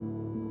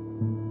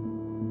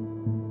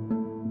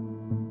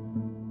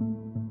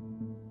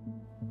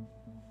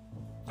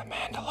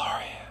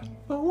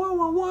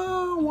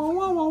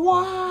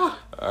All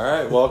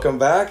right, welcome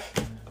back.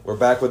 We're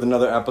back with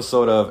another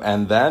episode of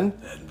And Then.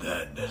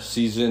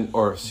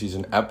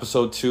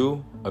 Episode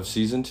 2 of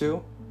season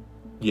 2.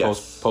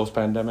 Yes.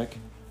 Post-pandemic.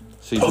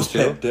 Season 2.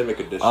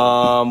 Post-pandemic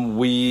edition.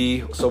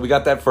 We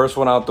got that first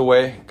one out the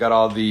way. Got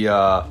all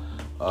the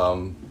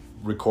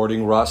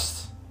recording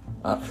rust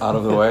out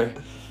of the way.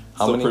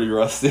 Still pretty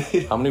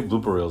rusty. How many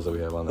blooper reels do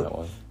we have on that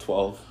one?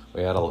 12.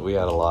 We had a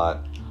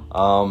lot.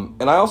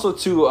 And I also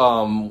too,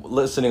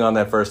 listening on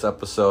that first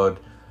episode,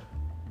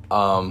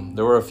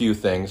 there were a few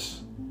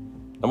things.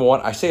 Number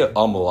one, I say a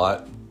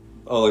lot.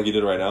 Oh, like you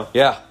did right now?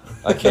 Yeah,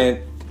 I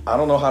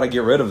don't know how to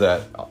get rid of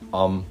that.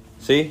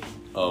 See?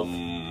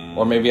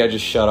 Or maybe I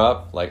just shut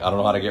up. Like, I don't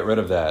know how to get rid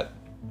of that.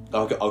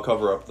 I'll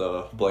cover up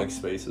the blank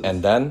spaces.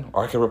 And then?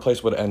 Or I can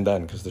replace with and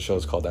then, because the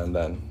show's called And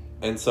Then.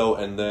 And so,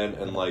 and then,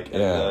 and like,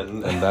 and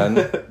then. And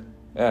then.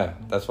 Yeah,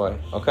 that's why.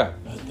 Okay.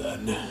 And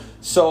then.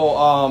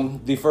 So,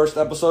 the first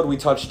episode, we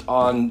touched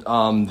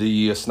on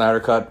the Snyder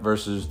Cut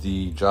versus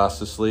the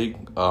Justice League.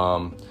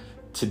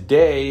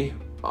 Today,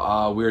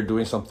 we're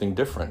doing something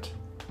different.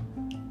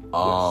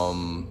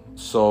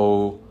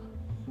 So,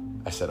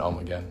 I said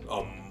again.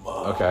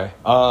 Okay.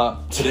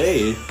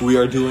 Today, we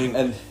are doing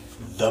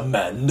The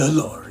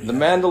Mandalorian. The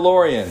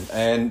Mandalorian.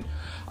 And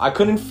I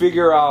couldn't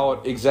figure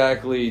out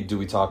exactly, do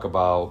we talk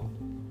about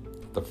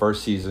the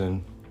first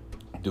season?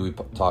 Do we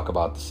talk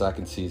about the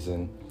second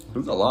season? It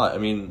was a lot. I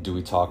mean, do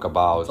we talk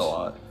about a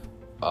lot.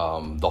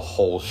 The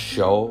whole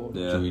show?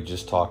 Yeah. Do we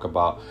just talk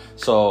about...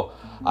 So,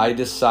 I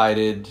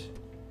decided...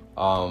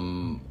 How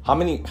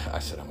many... I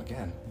said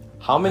again.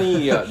 How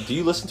many... do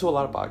you listen to a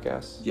lot of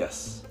podcasts?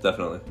 Yes,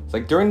 definitely. It's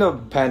like during the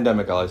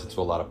pandemic, I listened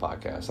to a lot of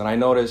podcasts. And I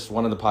noticed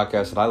one of the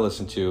podcasts that I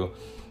listened to,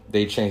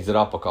 they changed it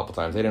up a couple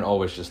times. They didn't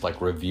always just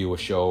like review a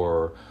show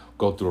or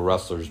go through a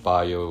wrestler's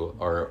bio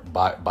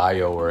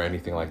or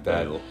anything like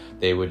that.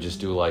 They would just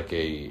do like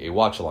a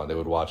watch along. They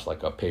would watch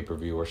like a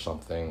pay-per-view or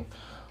something.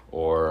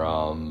 Or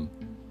and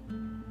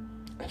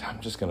I'm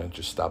just gonna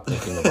stop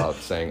thinking about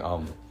saying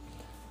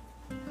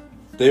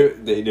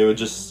They would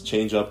just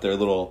change up their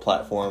little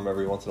platform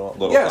every once in a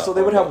while. Yeah, so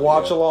they would have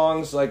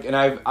watch-alongs, like, and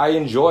I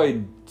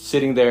enjoyed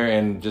sitting there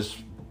and just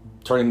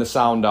turning the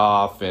sound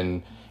off,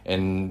 and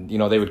you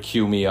know, they would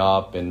cue me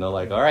up, and they're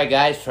like, all right,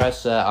 guys,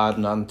 press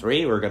on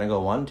 3, we're gonna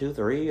go 1, 2,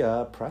 3,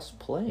 press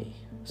play.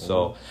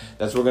 So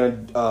that's what we're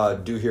gonna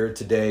do here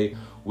today.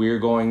 We're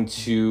going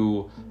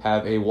to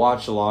have a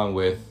watch-along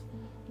with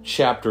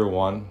Chapter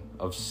 1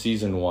 of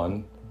Season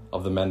 1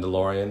 of The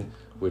Mandalorian,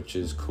 which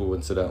is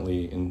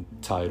coincidentally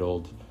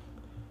entitled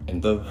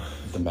The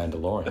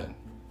Mandalorian.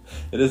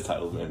 It is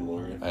titled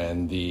Mandalorian.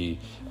 And a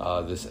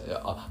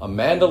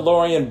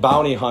Mandalorian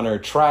bounty hunter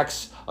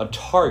tracks a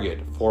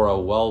target for a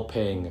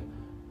well-paying,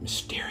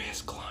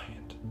 mysterious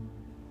client.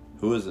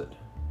 Who is it?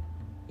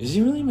 Is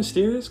he really a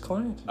mysterious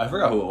client? I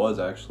forgot who it was,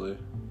 actually.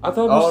 I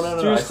thought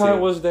mysterious client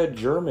was that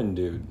German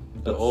dude.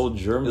 The old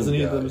German Isn't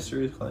he guy. the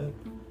mysterious client?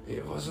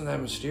 It wasn't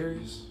that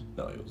mysterious.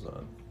 No, he was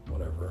not.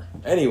 Whatever.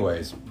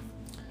 Anyways.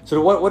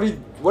 So what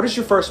is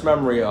your first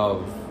memory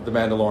of The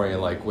Mandalorian?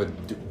 Like,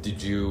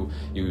 did you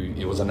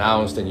it was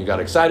announced and you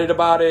got excited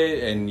about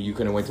it and you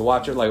couldn't wait to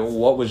watch it? Like,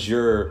 what was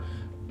your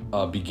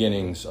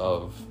beginnings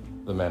of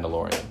The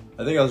Mandalorian?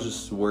 I think I was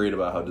just worried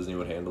about how Disney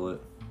would handle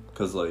it.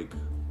 Because, like,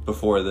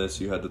 before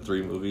this, you had the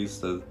 3 movies,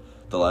 the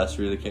last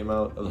 3 that came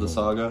out of the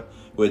saga,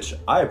 which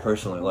I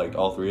personally liked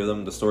all 3 of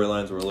them. The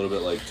storylines were a little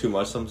bit, like, too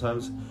much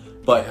sometimes.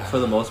 But for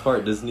the most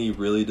part, Disney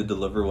really did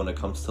deliver when it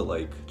comes to,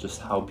 like,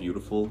 just how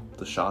beautiful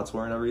the shots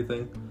were and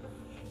everything.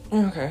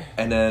 Okay.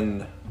 And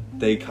then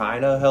they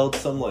kind of held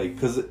some, like...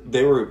 Because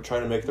they were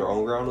trying to make their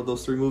own ground with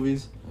those 3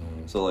 movies.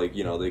 So, like,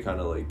 you know, they kind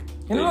of, like...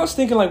 I was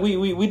thinking, like,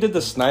 we did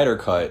the Snyder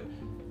Cut.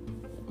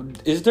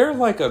 Is there,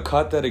 like, a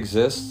cut that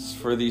exists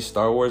for these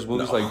Star Wars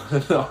movies? No.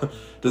 Like, no.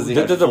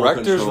 Did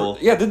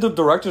the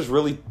directors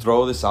really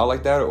throw this out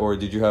like that, or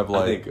did you have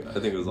like I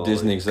think it was all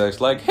Disney execs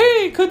like,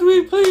 hey, could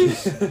we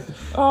please?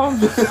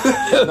 Not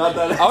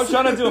that. I was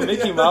trying to do a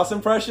Mickey Mouse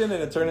impression,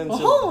 and it turned into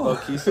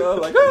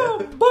Okisa, like, oh,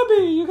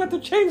 Bubby, you got to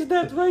change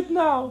that right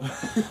now.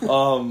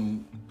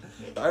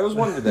 I always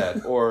wondered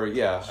that, or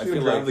I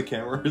feel like the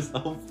camera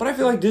herself. But I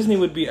feel like Disney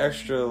would be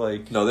extra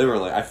like. No, they were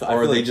like, I or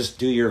feel they like, just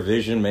do your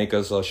vision, make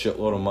us a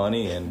shitload of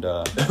money, and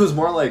it was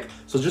more like,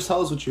 so just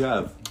tell us what you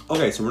have.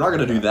 Okay, so we're not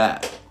gonna do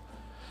that.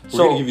 We're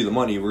gonna give you the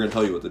money. We're gonna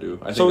tell you what to do.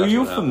 I think so, are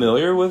you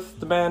familiar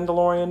with The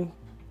Mandalorian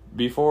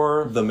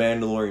before? The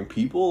Mandalorian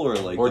people, or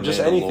like, or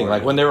just anything?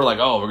 Like when they were like,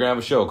 "Oh, we're gonna have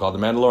a show called The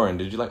Mandalorian."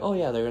 Did you like? Oh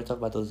yeah, they're gonna talk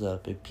about those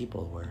big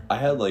people. Where I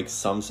had like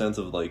some sense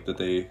of like that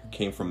they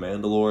came from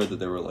Mandalore, that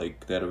they were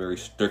like they had a very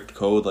strict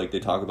code, like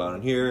they talk about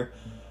in here,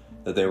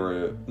 that they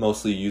were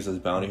mostly used as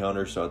bounty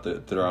hunters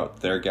throughout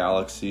their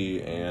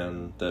galaxy,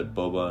 and that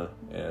Boba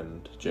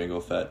and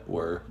Jango Fett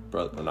were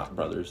not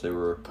brothers. They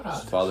were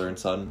father and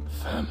son.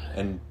 Family.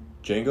 And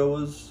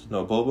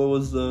Boba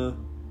was the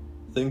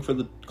thing for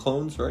the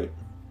clones, right?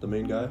 The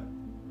main guy?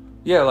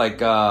 Yeah, like,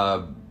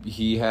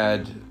 he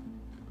had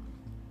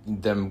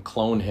them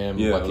clone him.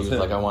 Yeah, like, he was him.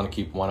 like, I want to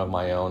keep one of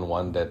my own,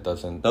 one that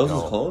doesn't... That was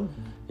his clone?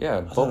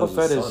 Yeah, thought it Boba was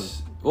Fett his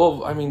is...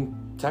 Well, I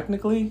mean,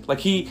 technically, like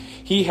he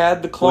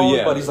had the clone, Well,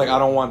 yeah, but he's like, yeah. I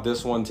don't want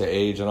this one to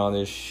age and all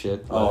this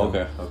shit. Oh,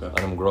 Let him- okay. Let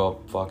him grow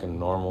up fucking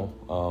normal.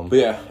 But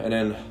yeah, and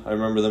then I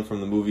remember them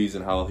from the movies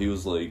and how he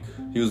was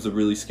the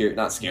really scary,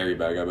 not scary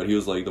bad guy, but he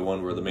was like the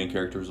one where the main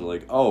characters were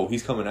like, oh,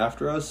 he's coming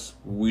after us,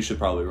 we should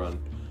probably run,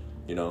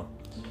 you know?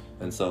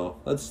 And so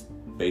that's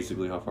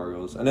basically how far it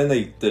goes. And then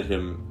they did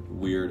him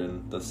weird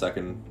in the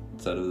second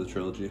set of the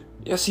trilogy.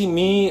 Yeah, see,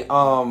 me,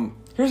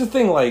 here's the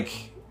thing, like,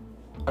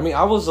 I mean,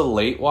 I was a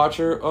late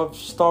watcher of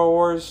Star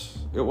Wars.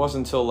 It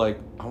wasn't until, like,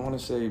 I want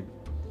to say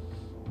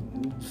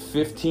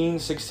 15,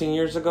 16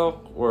 years ago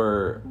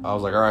where I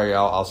was like, all right,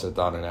 I'll sit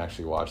down and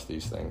actually watch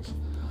these things.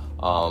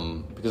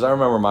 Because I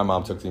remember my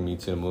mom took me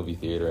to the movie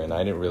theater and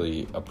I didn't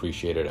really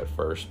appreciate it at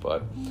first,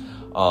 but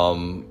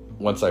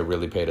once I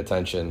really paid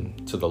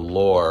attention to the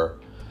lore,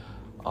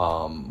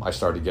 I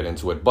started to get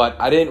into it. But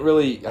I didn't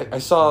really... I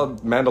saw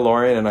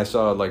Mandalorian and I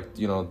saw, like,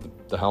 you know,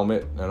 the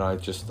helmet, and I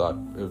just thought,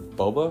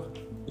 Boba?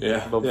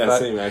 Yeah, Boba yeah, Fett?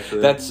 same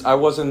actually. I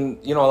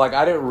wasn't, you know, like,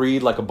 I didn't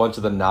read, like, a bunch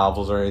of the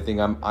novels or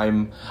anything.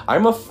 I'm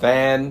a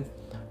fan.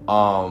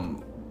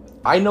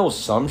 I know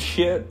some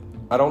shit.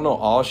 I don't know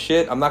all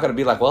shit. I'm not gonna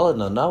be like, well, in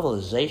the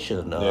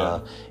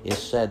novelization, it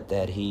said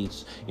that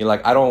he's, you know,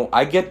 like,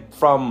 I get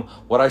from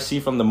what I see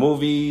from the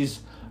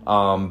movies,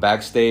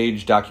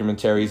 backstage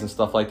documentaries and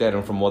stuff like that,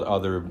 and from what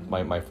other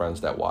my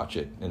friends that watch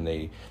it, and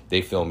they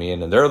fill me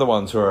in, and they're the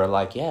ones who are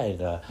like, yeah,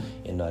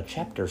 in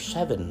chapter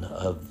 7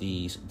 of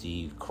the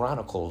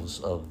Chronicles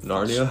of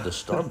Narnia? the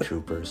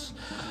Stormtroopers.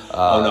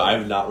 Oh no,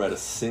 I've not read a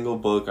single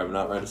book. I've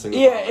not read a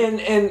single. Yeah,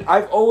 and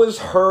I've always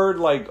heard,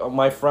 like,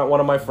 one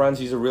of my friends,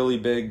 he's a really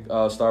big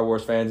Star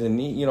Wars fan, and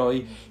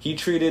he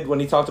treated, when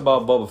he talked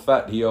about Boba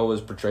Fett, he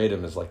always portrayed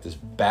him as like this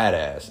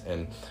badass,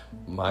 and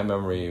my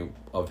memory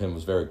of him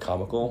was very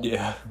comical.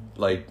 Yeah,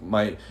 like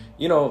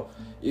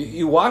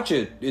you watch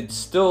it, it's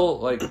still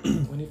like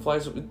when he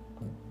flies,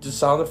 the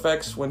sound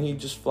effects when he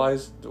just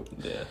flies.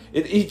 Yeah,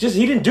 he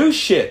didn't do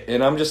shit,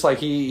 and I'm just like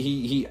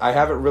he I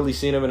haven't really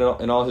seen him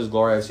in all his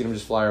glory. I've seen him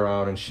just fly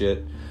around and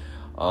shit.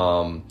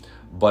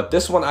 But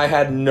this one I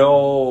had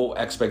no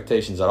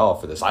expectations at all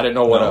for this. I didn't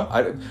know what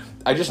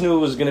I just knew it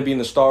was going to be in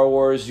the Star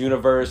Wars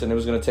universe and it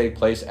was going to take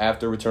place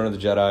after Return of the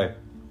Jedi.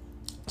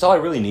 That's all I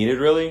really needed,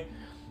 really.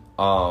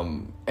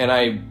 And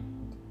I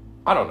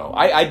don't know.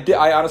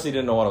 I honestly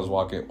didn't know what I was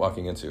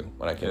walking into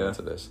when I came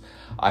into this.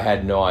 I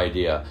had no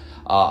idea.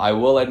 I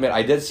will admit,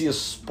 I did see a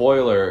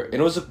spoiler, and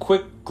it was a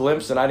quick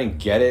glimpse, and I didn't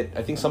get it.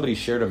 I think somebody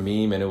shared a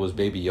meme, and it was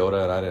Baby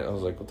Yoda, and I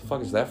was like, "What the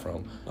fuck is that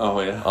from?" Oh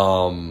yeah.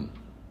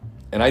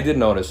 And I did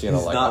notice, He's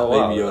like, not oh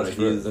wow, Baby Yoda, that's,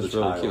 he is that's the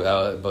really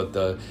child.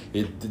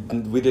 cute.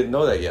 But we didn't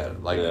know that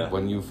yet. Like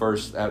when you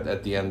first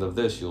at the end of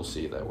this, you'll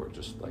see that we're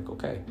just like,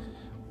 okay.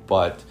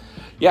 But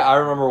yeah, I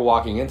remember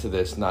walking into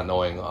this not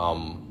knowing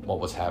what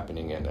was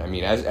happening, and I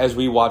mean, as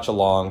we watch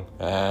along,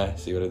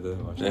 see what I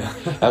did?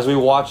 As we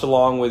watch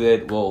along with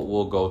it,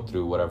 we'll go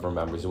through whatever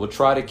memories. We'll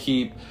try to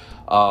keep.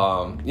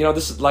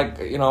 This is like,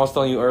 I was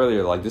telling you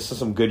earlier, like, this is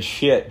some good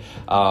shit.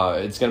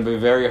 It's gonna be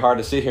very hard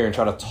to sit here and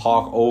try to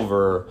talk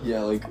over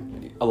like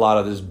a lot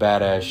of this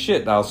badass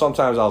shit. Now,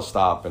 sometimes I'll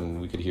stop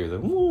and we could hear the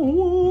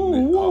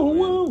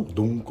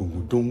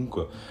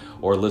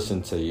or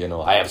listen to,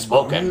 I have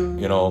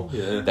spoken,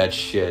 that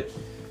shit.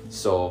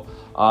 So,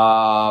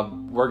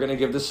 we're going to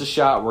give this a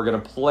shot. We're going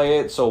to play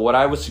it. So what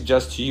I would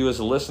suggest to you as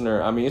a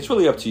listener, I mean, it's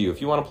really up to you. If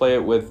you want to play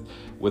it with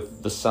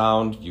the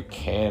sound, you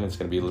can. It's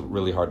going to be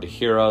really hard to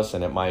hear us,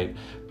 and it might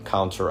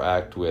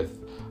counteract with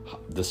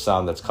the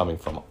sound that's coming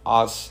from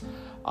us.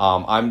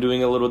 I'm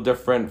doing a little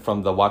different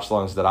from the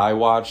watch-alongs that I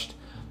watched.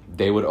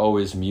 They would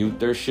always mute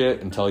their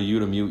shit and tell you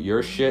to mute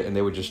your shit, and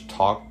they would just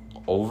talk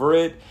over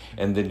it,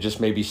 and then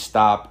just maybe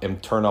stop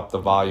and turn up the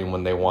volume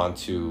when they want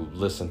to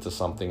listen to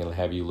something and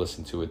have you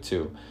listen to it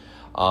too.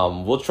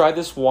 We'll try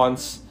this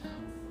once.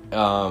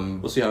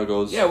 We'll see how it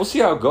goes. Yeah, we'll see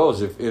how it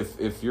goes.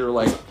 If you're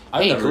like,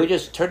 hey, can we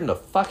just turn the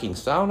fucking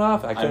sound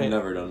off? I've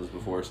never done this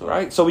before, so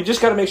right. So we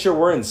just got to make sure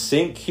we're in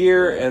sync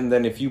here, and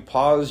then if you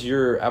pause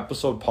your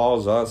episode,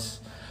 pause us.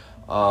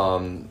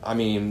 I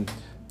mean,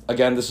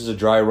 again, this is a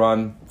dry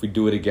run. If we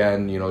do it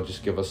again,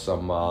 just give us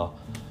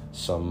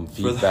some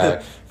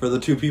feedback. For the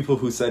 2 people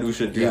who said we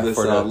should do this,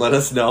 let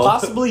us know.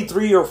 Possibly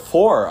 3 or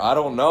 4. I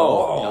don't know.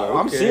 Oh,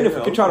 I'm seeing if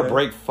we could try to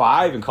break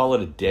 5 and call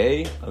it a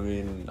day. I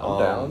mean, I'm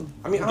down.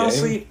 I mean,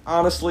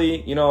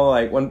 honestly,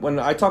 like when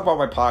I talk about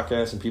my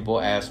podcast and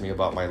people ask me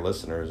about my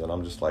listeners, and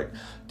I'm just like,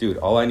 dude,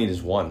 all I need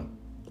is 1.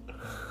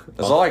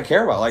 That's all I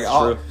care about. Like,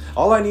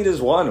 all I need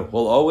is 1.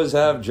 We'll always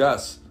have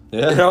Jess.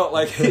 Yeah.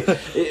 Like,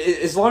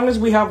 as long as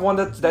we have one,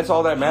 that's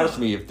all that matters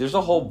to me. If there's a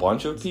whole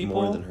bunch of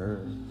people, more than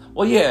her.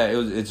 Well, yeah,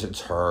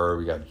 it's her.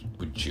 We got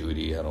with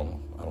Judy. I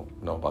don't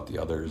know about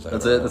the others.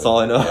 That's it. That's all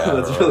I know. Yeah,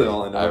 that's really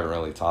all I know. I haven't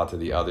really talked to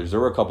the others. There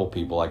were a couple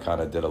people I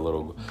kind of did a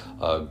little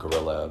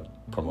guerrilla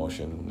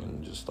promotion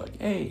and just like,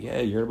 hey,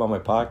 yeah, you heard about my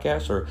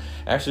podcast? Or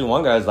actually,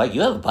 one guy's like,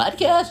 you have a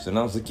podcast? And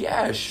I was like,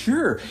 yeah,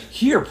 sure.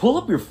 Here, pull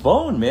up your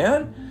phone,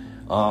 man.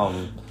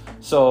 And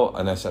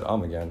I said,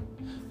 again.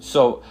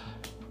 So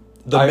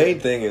The main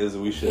thing is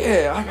we should.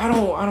 Yeah, I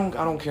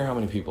don't care how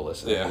many people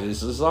listen. Yeah.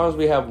 As long as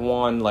we have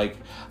one, like,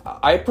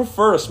 I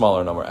prefer a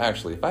smaller number.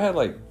 Actually, if I had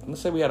like, let's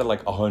say we had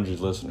like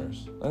 100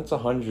 listeners, that's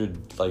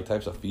 100 like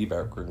types of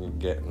feedback we're gonna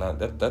get. Now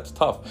that's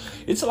tough.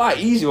 It's a lot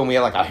easier when we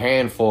have like a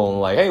handful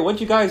and like, hey, what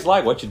you guys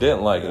like, what you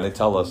didn't like, and they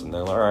tell us, and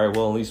they're like, all right,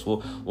 well at least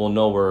we'll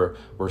know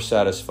we're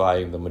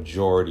satisfying the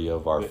majority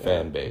of our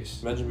fan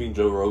base. Imagine being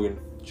Joe Rogan.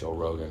 Joe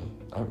Rogan.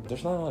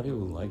 There's not a lot of people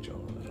who like Joe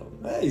Rogan.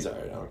 He's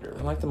alright. I don't care.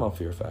 I liked him on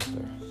Fear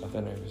Factor. I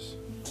thought he was.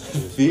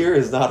 Fear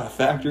is not a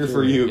factor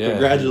for you. Yeah,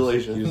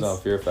 Congratulations. He was on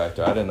Fear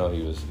Factor. I didn't know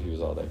he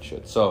was all that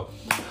shit. So,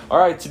 all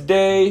right,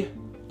 today.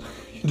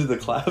 You did the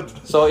clap.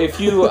 So if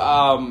you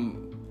I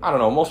don't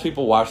know, most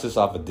people watch this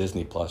off of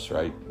Disney Plus,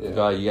 right?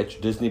 Yeah. You get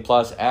your Disney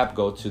Plus app.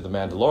 Go to The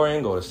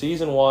Mandalorian. Go to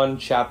season 1,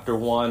 chapter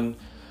 1.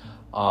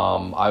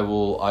 I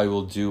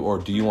will do. Or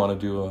do you want to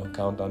do a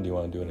countdown? Do you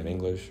want to do it in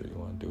English, or you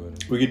want to do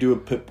it? We could do a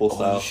Pitbull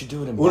style. You should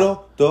do it in.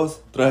 Uno, dos,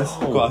 tres,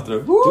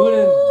 cuatro. Do it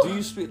in. Do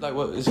you speak like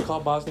what is it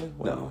called? Bosnian?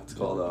 No, it's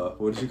called.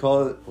 What did you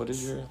call it? What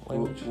is your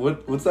language?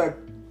 What's that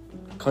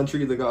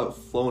country that got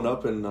flown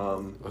up in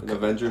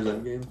Avengers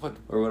Endgame? What?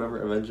 Or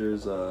whatever,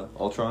 Avengers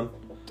Ultron?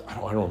 I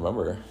don't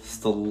remember.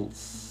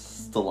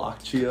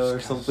 Stalachia or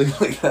something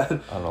like that.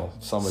 I don't know.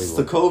 Somebody.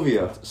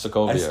 Sokovia.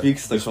 Sokovia. I speak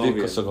You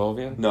Sokovian. speak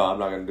Sokovian? No, I'm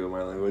not gonna do it in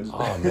my language.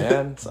 Oh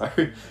man,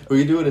 sorry. We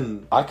can do it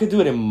in. I could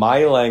do it in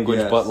my language,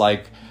 Yes. but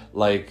like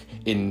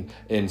in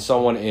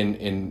someone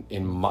in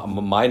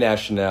my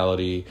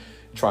nationality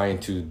trying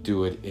to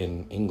do it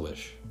in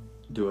English.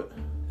 Do it.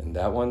 And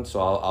that one,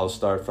 so I'll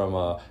start from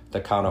the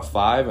count of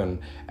 5, and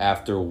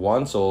after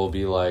 1, so it'll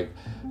be like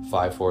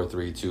 5, 4,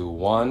 3, 2,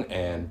 1,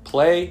 and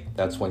play.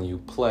 That's when you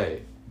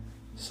play.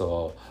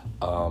 So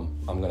I'm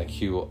gonna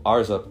cue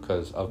ours up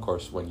because of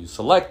course when you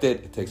select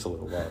it, it takes a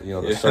little while. You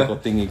know, the circle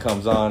thingy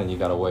comes on and you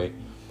gotta wait.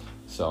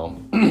 So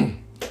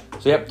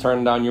so yep,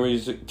 turn down your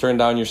music, turn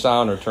down your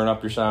sound, or turn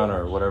up your sound,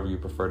 or whatever you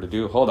prefer to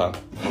do. Hold on,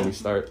 before we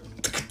start.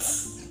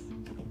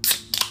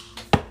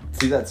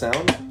 See that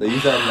sound? They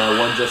use that in that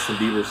one Justin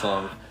Bieber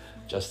song.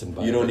 Justin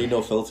Bieber. You don't need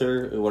no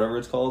filter, whatever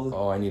it's called.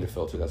 Oh, I need a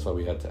filter. That's why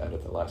we had to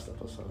edit the last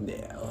episode.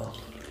 Yeah,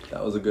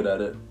 that was a good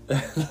edit.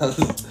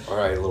 All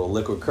right, a little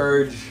liquid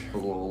courage. a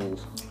little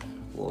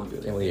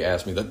good. And when you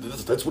asked me,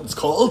 that's what it's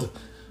called?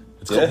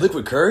 It's called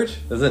liquid courage?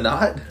 Is it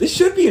not? This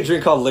should be a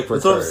drink called liquid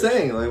That's what I'm courage.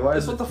 saying. Like, why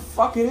That's is what it? the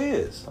fuck it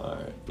is. All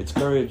right, It's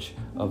courage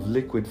of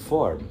liquid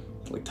form.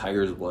 like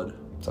tiger's blood.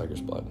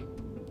 Tiger's blood.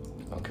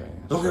 Okay.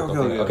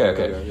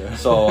 Okay.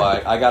 So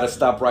I got to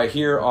stop right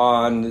here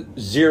on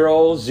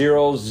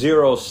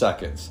 0:00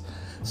 seconds.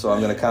 So I'm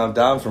going to count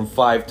down from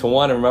 5 to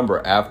 1. And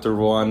remember, after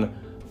 1,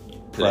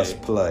 press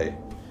play.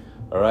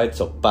 All right.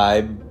 So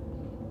 5,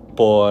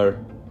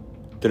 4,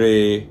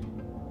 3,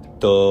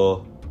 2,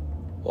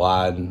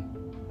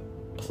 1,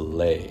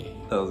 play.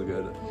 That was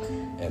good.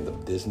 And the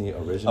Disney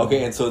original.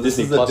 Okay, and so this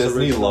Disney is the Plus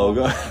Disney original.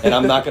 logo. And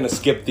I'm not going to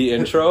skip the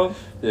intro.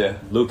 Yeah.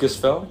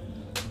 Lucasfilm.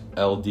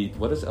 LD.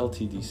 What is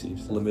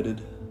LTDC?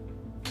 Limited.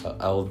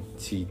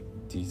 LTD.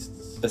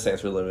 It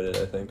stands for limited,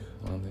 I think.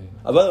 Okay.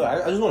 By the way,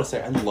 I just want to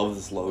say I love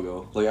this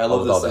logo. Like I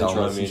love with all this the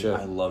intro. I helmets and mean, shit.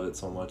 I love it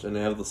so much, and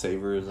they have the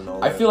sabers and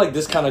all. I that. feel like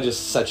this kind of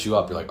just sets you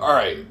up. You're like, all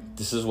right,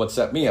 this is what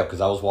set me up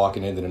because I was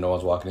walking in, didn't know I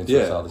was walking into.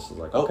 Yeah. So this is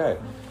like, okay.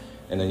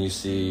 And then you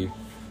see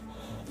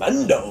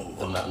Mando,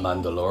 the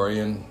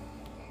Mandalorian.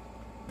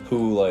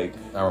 who like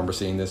I remember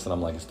seeing this and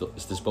I'm like, is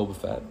this Boba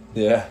Fett?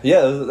 yeah,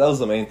 that was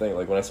the main thing.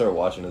 Like when I started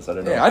watching this, I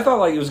didn't know. Yeah, I thought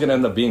like it was gonna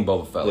end up being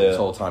Boba Fett. Like, Yeah. this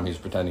whole time he was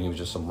pretending he was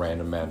just some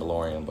random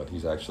Mandalorian, but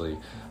he's actually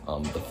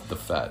the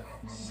Fett.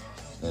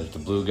 There's the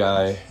blue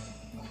guy.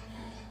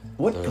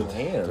 What They're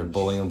gland?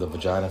 bullying the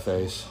vagina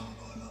face.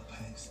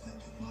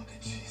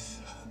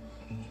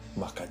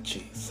 Maca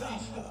cheese.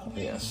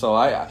 Yeah, so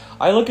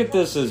I look at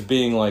this as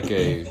being like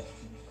a.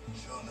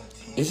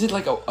 Is it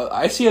like a?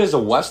 I see it as a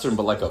western,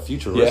 but like a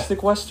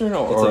futuristic western,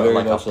 or very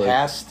like a much like-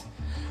 past.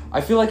 I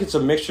feel like it's a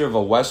mixture of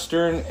a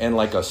western and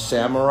like a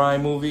samurai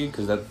movie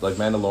because that like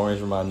Mandalorians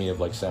remind me of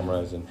like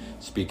samurais. And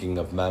speaking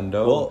of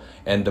Mando, Well-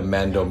 and the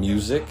Mando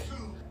music,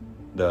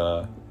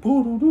 the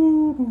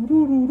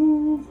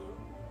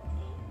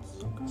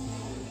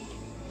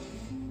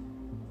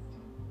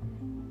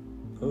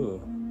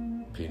Ooh.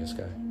 penis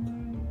guy.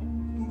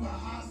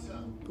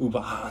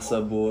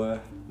 Ubahasa boy.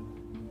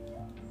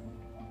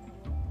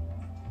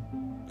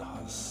 Oh,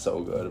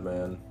 so good,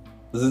 man.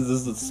 This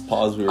is the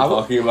pause we were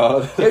talking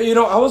about. Yeah, you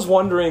know, I was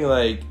wondering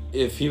like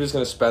if he was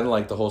gonna spend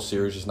like the whole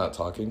series just not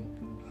talking.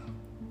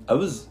 That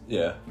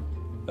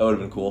would have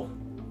been cool.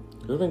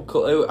 It would have been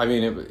cool. I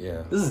mean,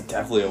 yeah. This is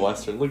definitely a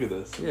western. Look at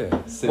this.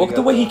 Yeah. Sitting Well,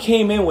 the at way he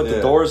came in with the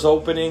Yeah. doors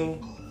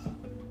opening.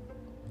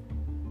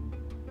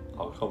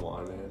 Oh come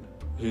on, man.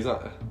 He's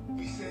not.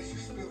 He says you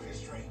spilled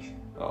his drink.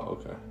 Oh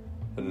okay.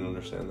 I didn't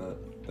understand that.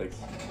 Thanks.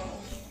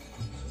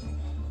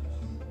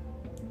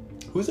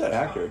 Who's that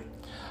actor?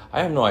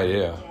 I have no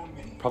idea.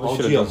 Probably Paul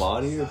should have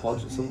done. Giamatti or Paul?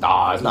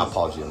 Nah, it's not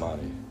Paul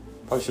Giamatti.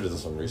 Probably should have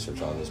done some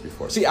research on this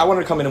before. See, I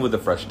wanted to come in with a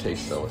fresh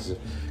taste though,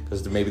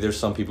 because maybe there's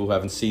some people who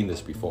haven't seen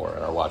this before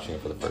and are watching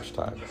it for the first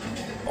time.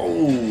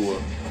 Oh,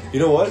 you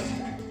know what?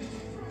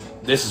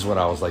 This is when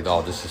I was like,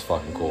 oh, this is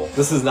fucking cool.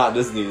 This is not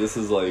Disney. This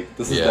is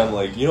Yeah. them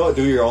like, you know what?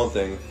 Do your own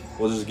thing.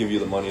 We'll just give you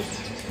the money.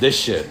 This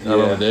shit. I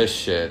remember this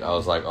shit. I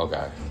was like,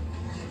 okay,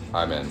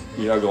 I'm in.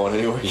 You're not going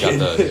anywhere.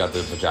 You got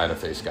the vagina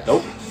face guy.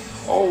 Nope.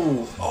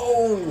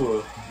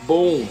 Oh,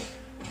 Boom.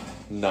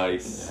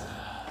 nice.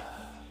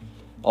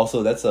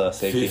 Also, that's a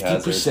safety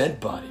hazard. 50%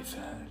 body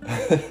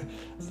fat.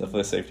 It's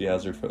definitely a safety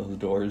hazard for those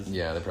doors.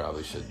 Yeah, they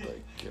probably should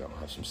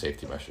have some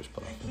safety measures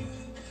put up.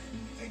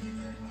 Thank you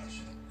very much.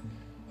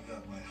 You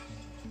got my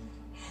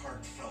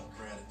heartfelt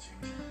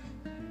gratitude.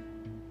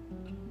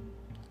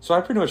 So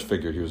I pretty much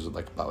figured he was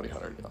like a bounty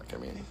hunter. Like, I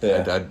mean,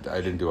 Yeah.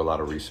 I didn't do a lot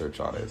of research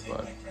on it,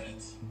 but My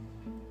credits.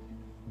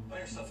 Buy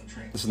yourself a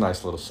drink. this is a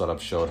nice little setup.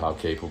 Showed how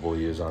capable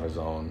he is on his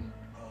own.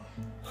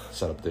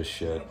 Set up this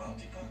shit. A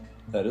bounty buck?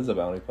 That is a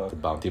bounty puck. The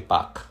bounty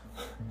pack.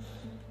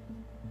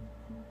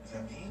 Is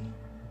that me?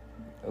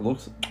 It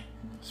looks.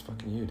 It's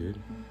fucking you, dude.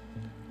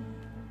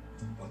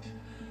 What?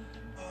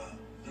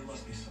 There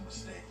must be some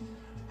mistake.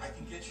 I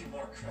can get you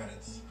more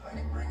credits. I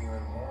can bring you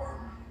in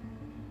warm.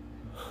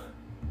 Or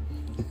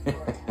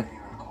I can bring you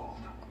in cold.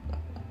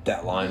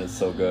 That line is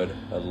so good.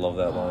 I love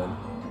that line.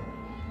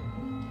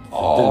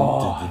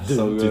 Oh,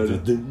 so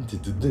good.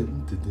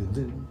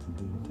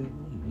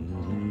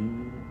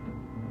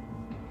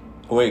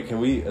 Wait, can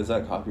we? Is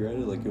that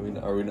copyrighted? Like,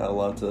 are we not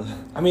allowed to?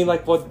 I mean,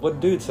 like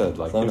what dude said.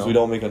 Like, As long as we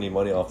don't make any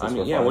money off this. I mean,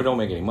 we're yeah, fine. we don't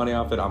make any money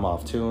off it. I'm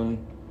off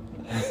tune.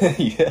 Yeah.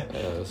 Yeah,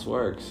 this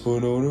works. So, I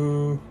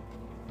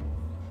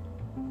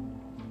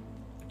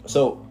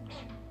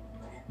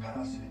need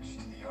passage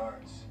to the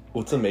yards.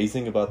 what's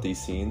amazing about these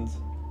scenes?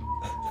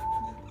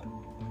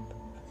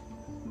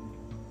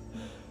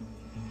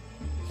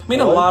 I mean,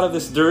 a lot of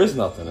this, there is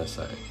nothing to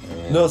say. I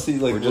mean, No, see,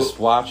 like, we're just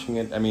watching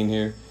it. I mean,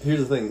 here. Here's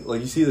the thing.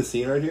 Like, you see the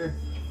scene right here?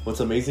 What's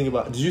amazing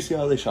about... Did you see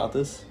how they shot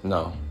this?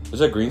 No. Is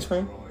that green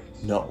screen?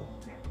 No.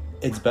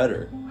 It's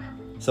better.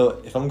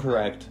 So, if I'm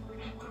correct,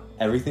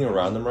 everything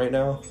around them right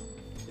now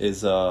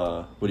is,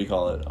 what do you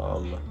call it?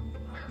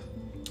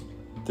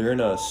 They're in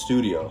a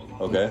studio,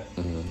 okay?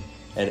 Mm-hmm.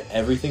 And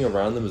everything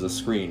around them is a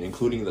screen,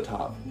 including the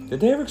top. Did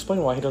they ever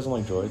explain why he doesn't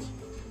like droids?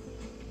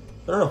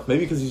 I don't know.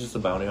 Maybe because he's just a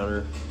bounty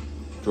hunter.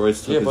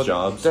 Droids took his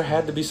jobs. There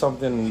had to be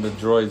something the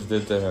droids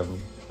did to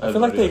him. I have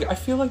no idea. I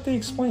feel like they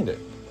explained it.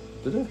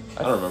 Did they?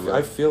 I don't remember.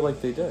 I feel like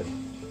they did.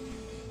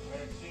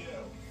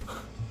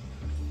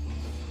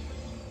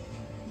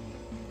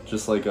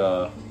 Just like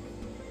the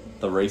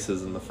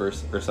races in the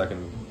first or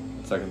second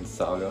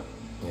saga.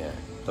 Yeah.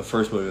 The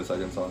first movie of the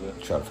second saga.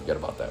 Try to forget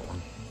about that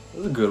one. It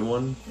was a good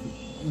one.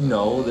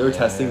 No, they were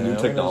testing new Yeah,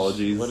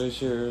 technologies. What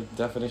is your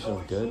definition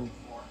of good?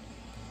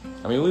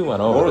 I mean, we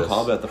went over Mortal this.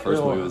 Kombat, the first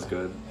You know, movie was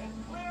good.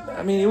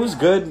 I mean, it was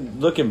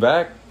good looking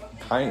back.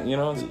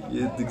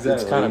 It's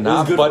Exactly. kind of It was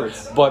not, good for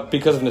its- but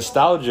because of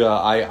nostalgia,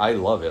 I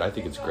love it. I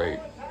think it's great.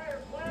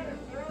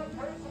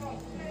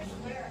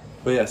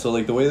 But yeah, so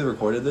like the way they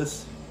recorded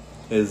this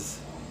is,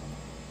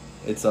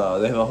 it's they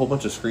have a whole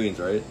bunch of screens,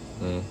 right?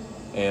 Mm.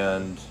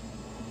 And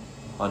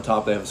on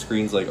top they have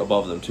screens like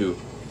above them too.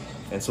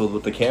 And so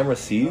what the camera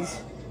sees,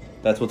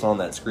 that's what's on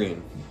that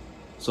screen.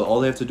 So all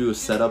they have to do is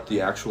set up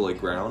the actual like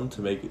ground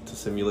to make it to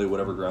simulate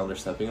whatever ground they're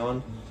stepping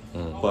on.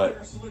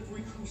 But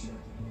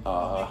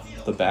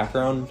the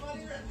background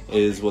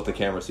is what the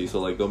camera sees.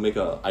 So like they'll make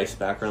a ice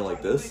background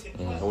like this,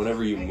 and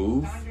whenever you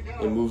move,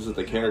 it moves with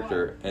the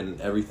character, and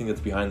everything that's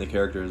behind the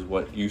character is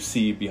what you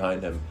see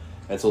behind him.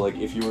 And so like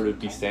if you were to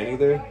be standing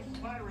there,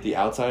 the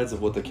outsides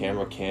of what the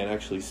camera can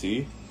actually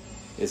see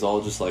is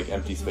all just like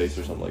empty space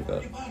or something like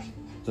that.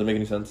 Does that make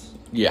any sense?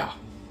 Yeah.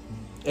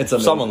 It's If amazing.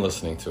 someone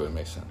listening to it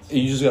makes sense.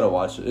 You just gotta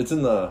watch it. It's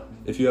in the,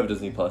 if you have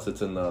Disney Plus,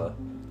 it's in the.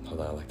 Hold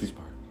on, I like this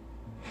part.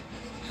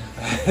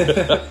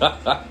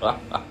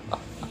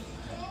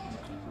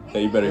 Yeah,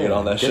 you better get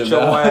on that Get shit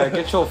your now.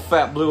 get your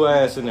fat blue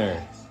ass in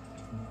there.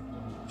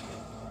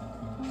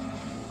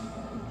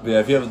 Yeah,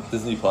 if you have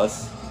Disney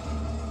Plus,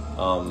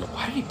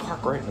 Why did he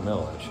park right in the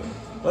middle of that shit?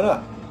 why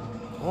not?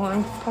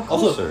 Well, park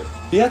Also, closer.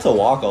 he had to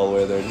walk all the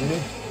way there, didn't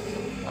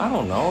he? I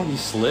don't know. He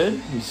slid.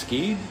 He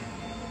skied.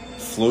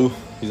 Flew.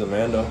 He's a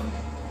Mando.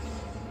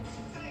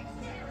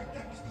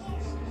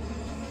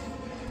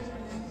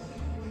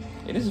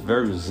 It is a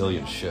very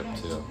resilient ship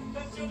too.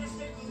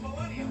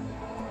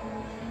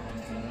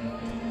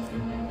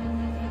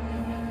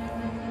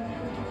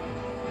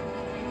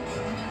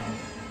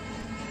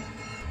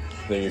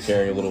 Then you're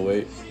carrying a little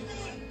weight.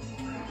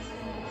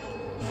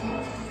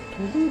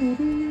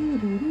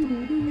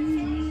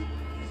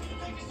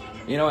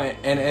 You know,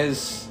 and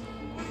as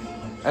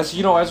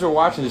you know, as we're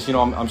watching this, you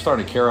know, I'm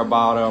starting to care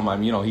about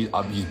him.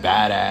 He's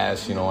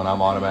badass. You know, and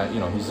I'm automatic. You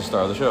know, he's the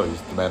star of the show.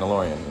 He's the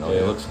Mandalorian. You know,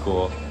 Yeah. He looks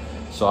cool.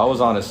 So I was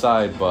on his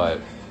side, but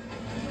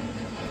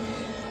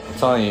I'm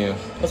telling you,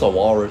 That's a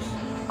walrus.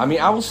 I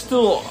mean, I was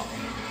still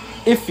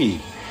iffy.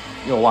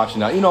 You know, watching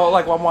that. You know,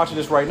 like I'm watching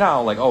this right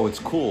now. Like, oh, it's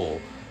cool,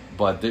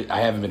 but I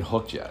haven't been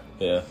hooked yet.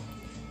 Yeah.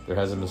 There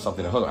hasn't been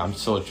something to hook. I'm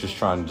still just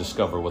trying to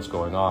discover what's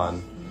going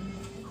on,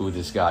 who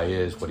this guy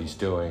is, what he's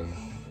doing.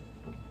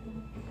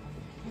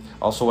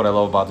 Also, what I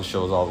love about the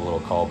show is all the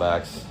little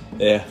callbacks.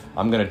 Yeah.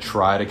 I'm gonna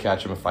try to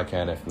catch them if I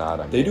can. If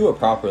not, They do it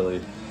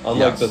properly. Unlike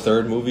Yes. the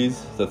third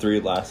movies, the three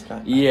last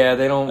guys. Yeah,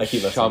 they don't I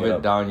keep messing shove it it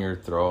up. down your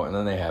throat, and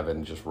then they have it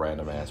in just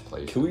random ass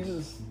places. Can we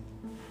just...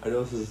 I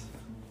know this is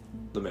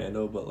the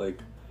Mando, but like...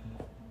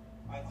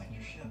 I like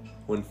your ship.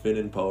 When Finn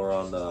and Poe are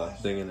on the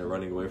thing and they're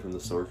running away from the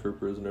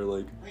stormtroopers and they're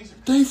like,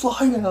 they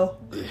fly now.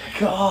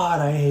 God,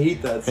 I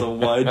hate that so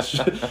much.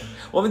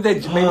 Well, maybe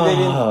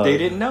they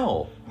didn't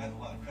know. I have a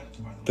lot of credits,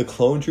 by the way. The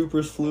clone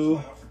troopers flew. I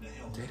offered to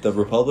Hill. The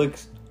Republic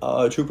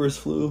troopers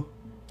flew.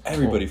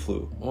 Everybody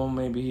flew. Well,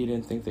 maybe he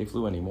didn't think they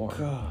flew anymore.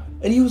 God.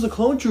 And he was a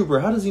clone trooper.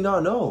 How does he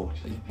not know?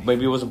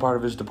 Maybe it wasn't part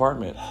of his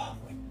department. Oh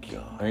my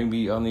God.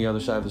 Maybe on the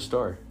other side of the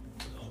story.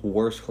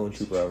 Worst clone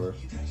trooper ever.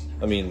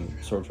 I mean,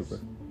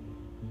 stormtrooper.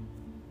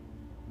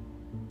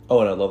 Oh,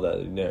 and I love that.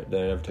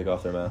 They never take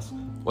off their mask.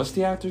 What's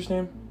the actor's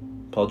name?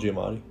 Paul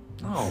Giamatti.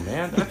 Oh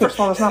man! First of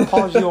all, that's not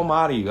Paul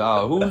Giamatti.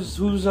 Who's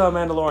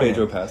Mandalorian?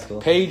 Pedro Pascal.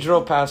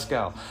 Pedro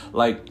Pascal.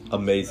 Like,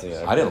 Amazing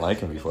actor. I didn't like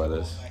him before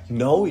this.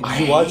 No, did I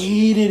you watch?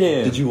 hated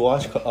him. Did you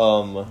watch?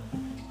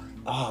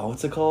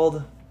 What's it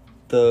called?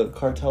 The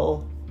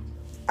Cartel.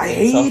 I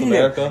hated South him.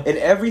 America? And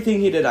everything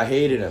he did, I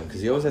hated him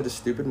because he always had this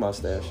stupid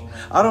mustache.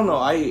 I don't know.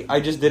 I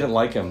just didn't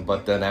like him.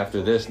 But then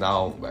after this,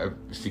 now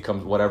if he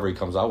comes, whatever he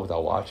comes out with,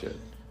 I'll watch it.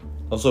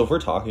 Also, if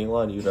we're talking a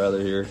lot, you'd rather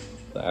hear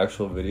the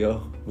actual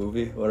video,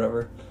 movie,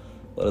 whatever.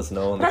 Let us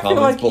know in the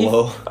comments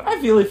below.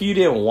 I feel if you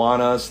didn't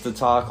want us to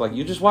talk, like,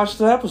 you just watched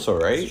the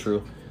episode, right? It's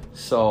true.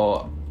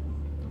 So,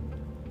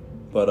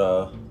 But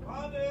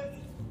On it.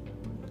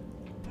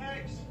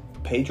 Thanks.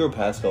 Pedro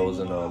Pascal was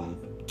in I'm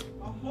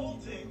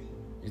bolting.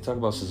 you talk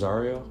about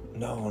Cesario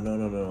no.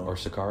 or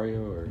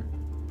Sicario or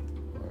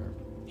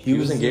He he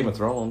was in Game of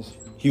Thrones.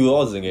 He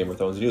was in Game of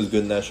Thrones. He was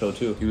good in that show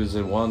too. He was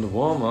in Wonder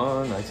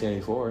Woman,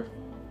 1984.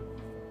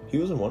 He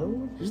was in Wonder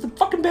Woman. He was the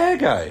fucking bad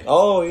guy.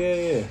 Oh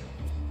yeah.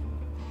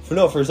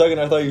 For a second,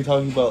 I thought you were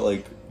talking about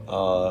like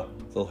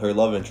her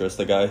love interest,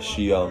 the guy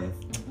she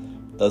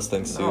does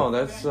things to. No,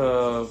 that's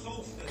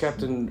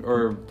Captain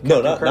or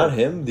No, Captain Kirk. not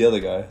him. The other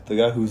guy, the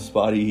guy whose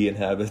body he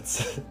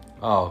inhabits.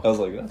 Oh, I was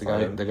like, that's the not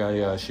guy. him. The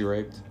guy she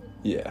raped.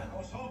 Yeah, I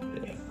was hoping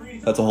to get free.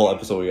 that's a whole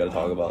episode we got to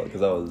talk about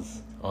because that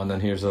was Oh, and then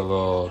here's a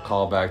little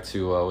callback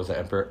to was it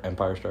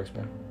Empire Strikes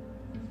Back?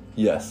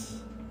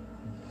 yes,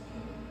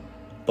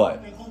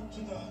 but Get home to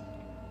the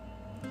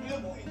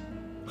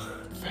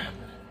family.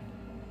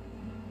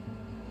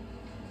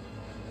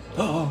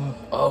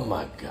 Oh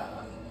my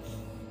god.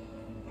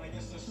 I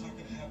guess that's not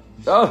gonna happen.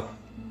 Oh.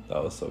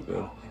 that was so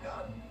good.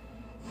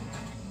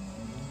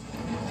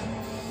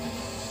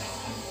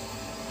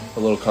 A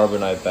little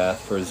carbonite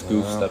bath for his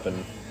goof Yeah.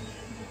 stepping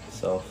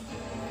self.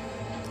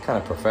 Kind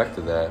of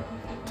perfected that.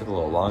 Took a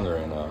little longer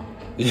in Empire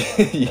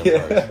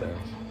Yeah, Strikes.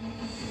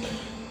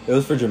 it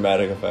was for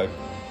dramatic effect.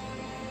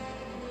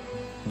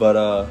 But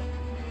I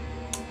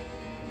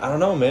don't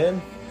know,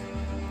 man.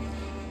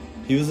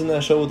 He was in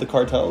that show with the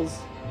cartels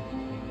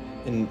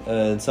in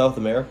South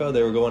America.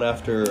 They were going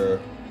after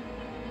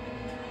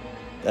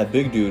that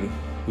big dude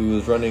who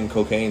was running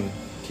cocaine.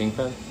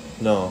 Kingpin?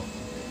 No,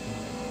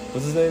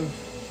 what's his name?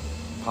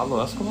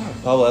 Pablo Escobar?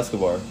 Pablo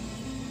Escobar.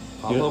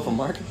 Pablo Yeah. from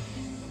Market?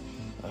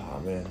 Oh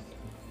man.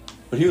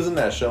 But he was in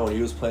that show and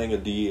he was playing a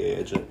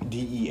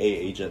DEA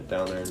agent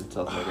down there in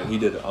South America. And he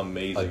did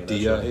amazing. A in that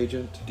DIA show.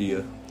 agent?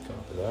 DIA.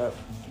 Copy that.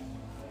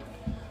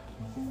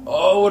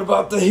 Oh, what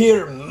about the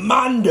here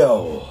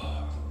Mando?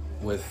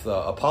 With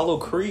Apollo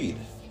Creed.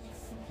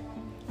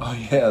 Oh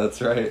yeah,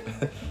 that's right.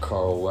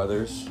 Carl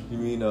Weathers. You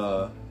mean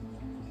oh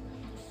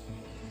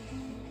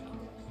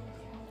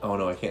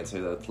no, I can't say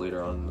that. It's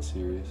later on in the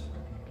series.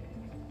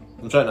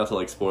 I'm trying not to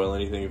like spoil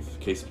anything in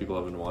case people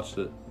haven't watched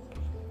it.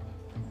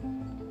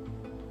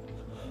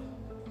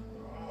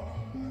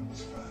 That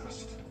was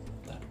fast.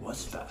 That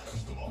was fast.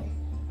 First of all,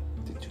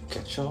 Did you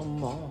catch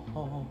 'em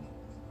all?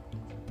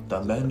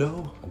 The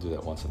Mando? I'll do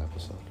that once an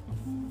episode.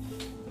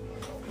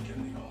 we're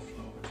getting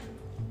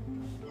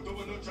offload.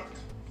 Dubanuchak.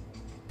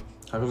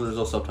 How come there's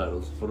no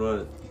subtitles? What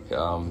do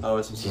Oh,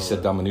 it's He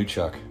said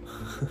Dominuchuk.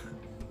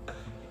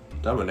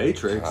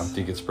 Dominatrix? I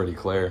think it's pretty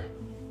clear.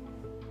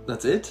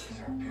 That's it? These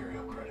are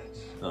Imperial credits.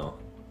 Oh.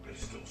 But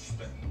it's still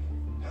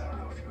spinning. I don't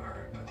know if you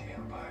heard, but the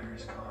Empire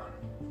is gone.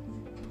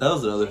 That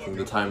was another thing,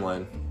 the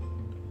timeline.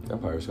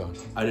 Empire's gone.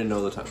 I didn't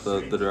know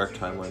the direct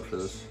timeline for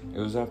this. It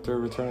was after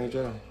Return of the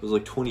Jedi. It was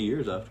like 20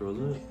 years after,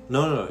 wasn't it?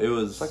 No, it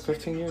was... It's like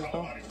 15 years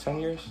now? 10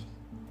 years?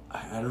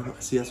 I don't know.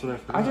 See, that's what I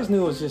forgot. I just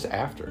knew it was just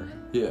after.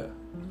 Yeah.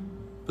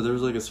 But there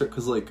was like a certain...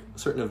 Because like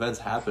certain events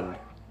happened.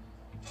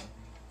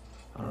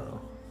 I don't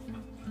know.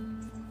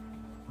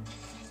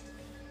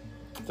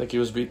 I think it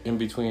was in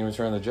between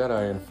Return of the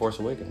Jedi and Force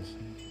Awakens.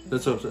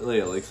 That's what I'm saying.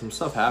 Yeah, like some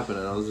stuff happened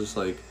and I was just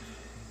like...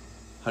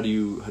 How do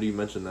you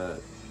mention that?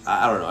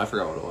 I don't know. I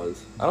forgot what it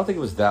was. I don't think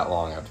it was that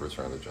long after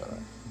Return of the Jedi.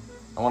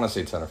 I want to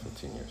say 10 or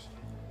 15 years.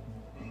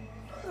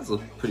 That's a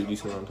pretty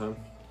decent amount of time.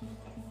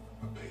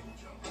 A bait and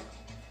jump.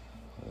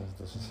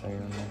 Does it say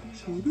on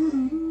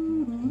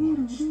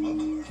there?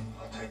 Smuggler.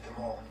 I'll take them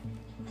all.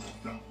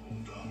 Now,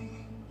 hold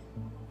on.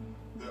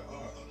 There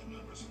are other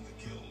members of the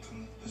guild,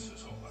 and this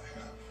is all I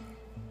have.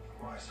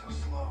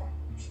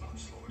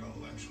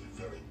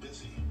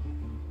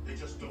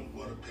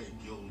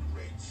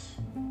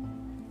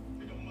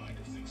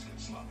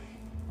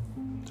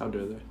 How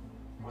dare they?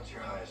 What's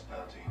your highest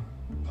bounty?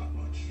 Not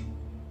much.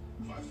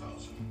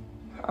 5,000.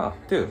 Oh,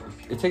 dude,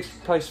 it takes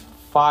place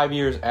 5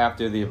 years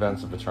after the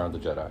events of Return of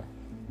the Jedi.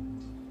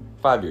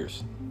 5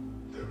 years.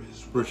 There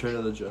is Return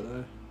of the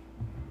Jedi.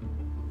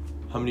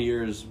 How many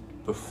years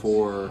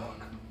before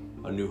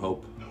A New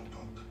Hope? no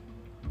book.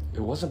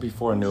 It wasn't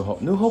before New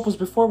Hope. New Hope was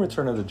before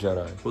Return of the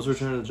Jedi. What's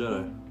Return of the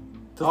Jedi?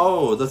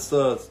 Oh, that's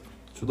the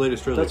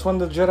latest trilogy. That's when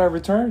the Jedi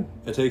returned.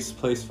 It takes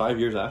place 5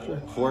 years after?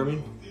 Before, I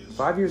mean?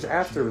 5 years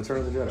after Return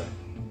of the Jedi.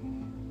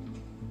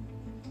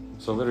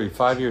 So literally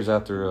 5 years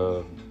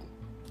after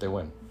they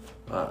win.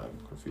 I'm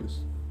confused.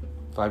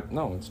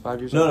 No, it's 5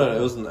 years. No, after. no,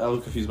 it wasn't. I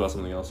was confused about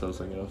something else I was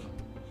thinking of.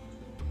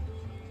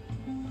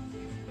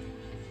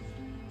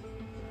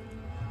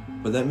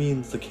 But that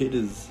means the kid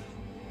is...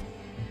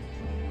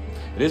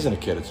 It isn't a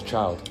kid; it's a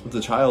child. The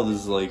child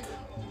is like...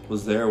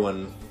 was there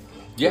when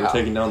they were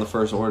taking down the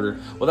First Order.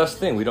 Well, that's the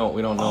thing. We don't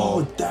know.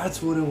 Oh,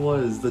 that's what it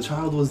was. The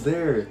child was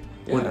there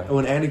Yeah.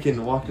 when Anakin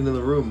walked into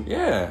the room.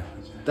 Yeah.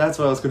 That's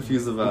what I was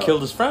confused about. He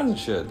killed his friends and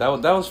shit. That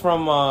was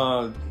from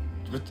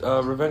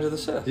Revenge of the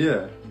Sith.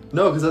 Yeah.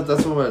 No, because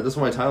that's when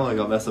my timeline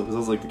got messed up. Because I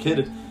was like, the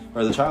kid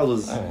or the child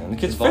was. And the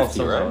kid's involved 50,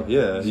 somehow. right?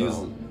 Yeah, he was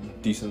So-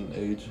 decent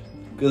age.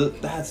 Because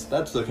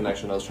that's the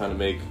connection I was trying to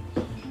make.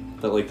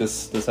 That like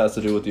this has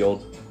to do with the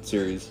old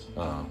series.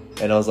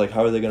 And I was like,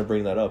 how are they going to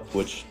bring that up?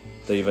 Which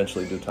they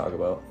eventually do talk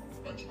about.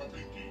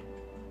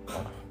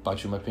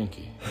 Bought you my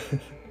pinky.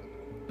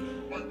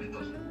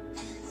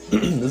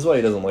 This is why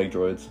he doesn't like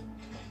droids.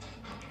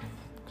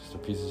 Just a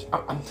pieces.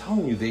 I'm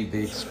telling you, they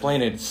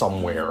explain it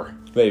somewhere.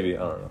 Maybe, I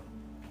don't know.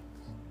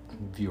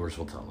 Viewers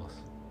will tell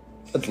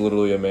us. That's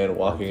literally a man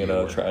walking in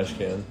a trash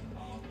can.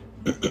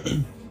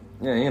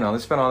 Yeah, you know, they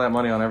spent all that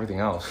money on everything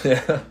else.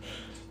 Yeah.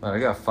 I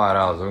got $5. What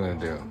are we gonna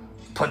do?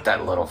 Put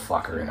that little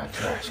fucker in a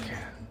trash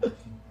can.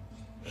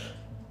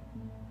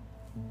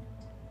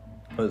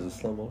 What is this,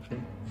 slow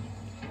motion?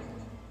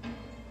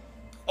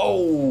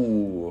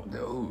 Oh!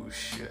 Oh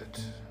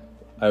shit.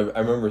 I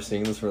remember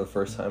seeing this for the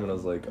first time and I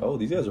was like, oh,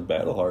 these guys are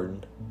battle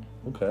hardened.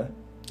 Okay.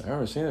 I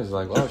remember seeing it. It's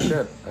like, oh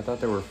shit. I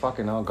thought they were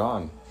fucking all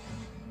gone.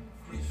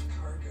 Grief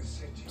Karga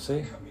said you See?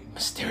 were coming.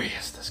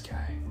 Mysterious, this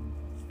guy.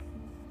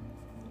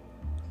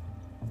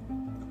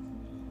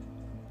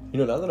 You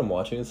know, now that I'm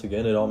watching this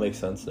again, it all makes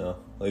sense now.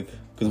 Like,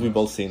 because we've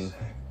both seen...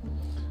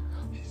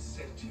 He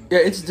said you Yeah,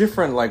 it's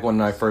different like when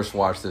I first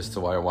watched this to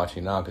why I'm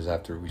watching now, because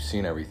after we've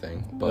seen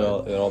everything.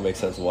 It all makes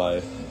sense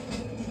why.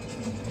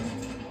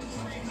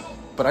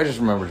 But I just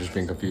remember just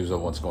being confused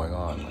of what's going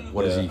on. Like,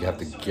 what does Yeah. he have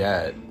to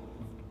get?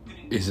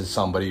 Is it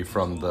somebody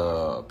from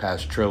the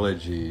past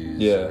trilogies?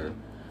 Yeah. Or-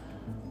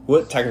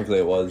 What technically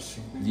it was.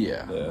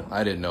 Yeah. Yeah.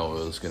 I didn't know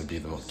it was going to be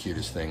the most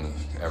cutest thing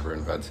ever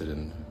invented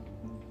in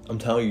I'm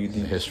telling you,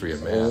 the history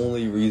of the man.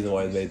 only reason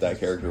why I made that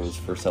character was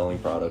for selling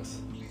products.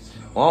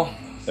 Well,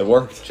 It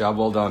worked. job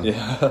well done.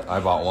 Yeah.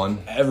 I bought one.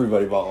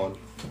 Everybody bought one.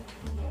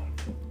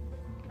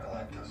 I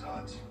like those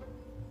odds.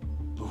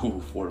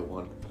 Ooh,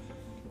 4-1.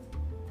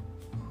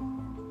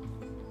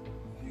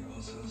 You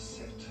also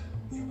said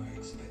you were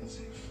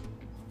expensive.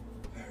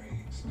 Very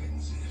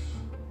expensive.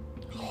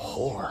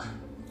 Whore.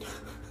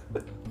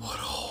 What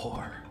a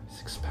whore.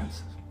 It's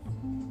expensive.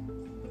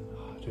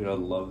 Dude, I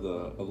love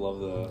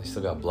the He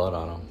still got blood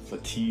on him.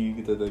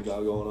 fatigue that they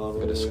got going on.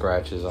 Bit over of there.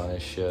 scratches on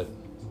his shit.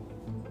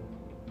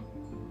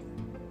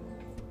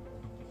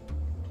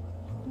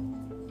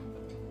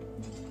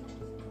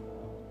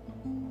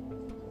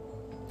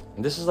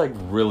 And this is like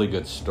really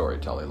good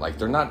storytelling. Like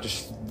they're not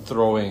just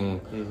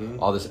throwing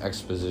all this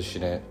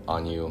exposition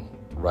on you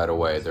right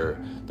away. They're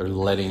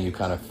letting you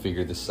kind of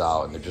figure this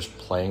out, and they're just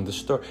playing the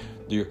story.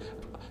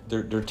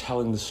 They're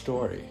telling the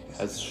story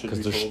As should because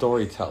be they're told.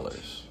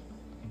 storytellers.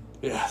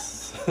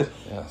 Yes.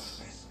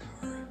 Yes.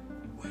 Beskar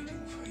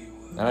waiting for you.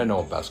 And I didn't know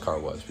what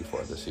Beskar was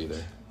before this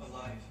either.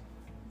 Alive.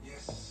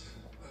 Yes,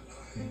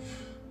 alive.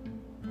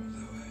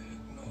 Although I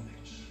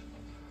acknowledge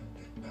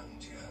that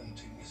bounty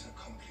hunting is a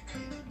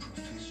complicated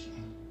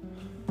profession.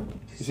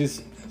 You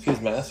see his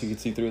mask? You can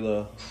see through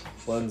the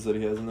lens that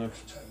he has in there.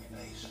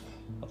 Determination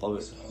I love it.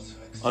 is also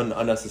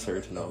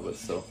Unnecessary to know, but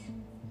still.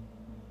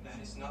 That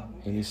is not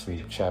He needs some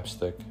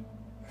chapstick.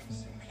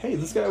 Hey,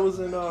 this guy was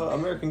in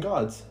American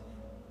Gods.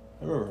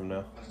 I remember him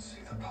now. Let's see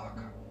the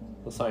Parker.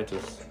 The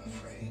scientist. I'm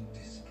afraid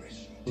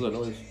discretion What's that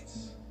noise?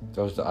 dictates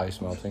That was the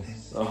ice melting.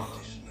 Oh,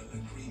 additional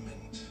agreement.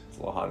 it's a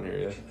little hot in here,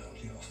 yeah. Can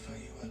only offer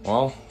you a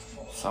Well,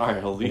 force.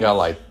 Sorry, I'll we leave. got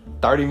like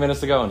 30 minutes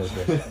to go in this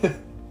bit.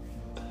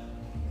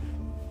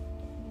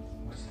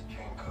 What's the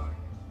chain code?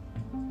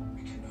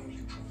 We can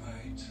only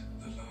provide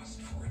the last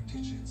 4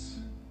 digits.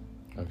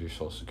 Of your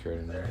social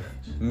security number.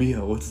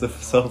 Mia, what's the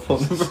cell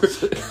phone number?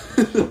 50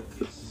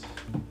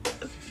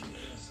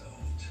 years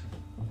old.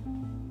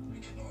 We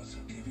can also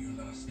give you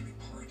last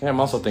report. Yeah, I'm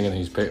also thinking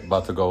he's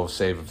about to go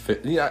save a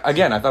yeah,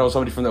 again, I thought it was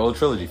somebody from the old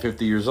trilogy,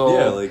 50 years old.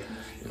 Yeah, like,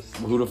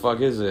 who the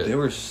fuck is it? they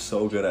were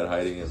so good at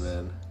hiding it,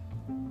 man.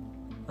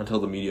 Until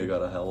the media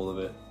got a hold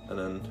of it. And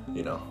then,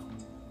 you know,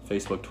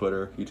 Facebook,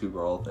 Twitter, YouTube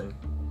are all a thing.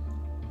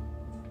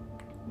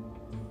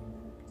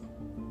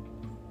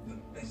 The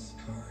best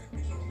car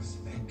belongs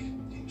back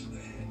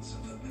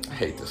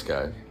hate this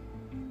guy.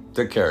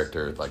 The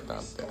character, like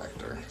not the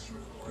actor.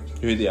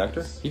 You hate the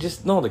actor? He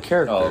just the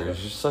character. Oh, okay.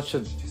 He's just such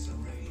a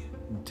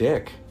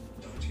dick.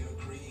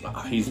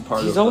 He's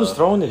part He's of always the,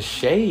 throwing this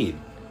shade.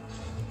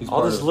 he's All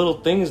part these of, little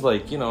things,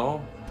 like he's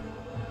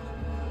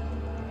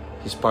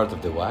part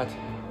of the what?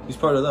 He's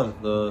part of them.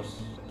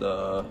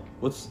 The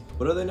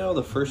what are they now?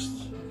 The first.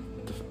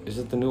 Is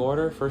it the New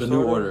Order? The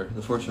New Order.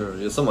 The First Order.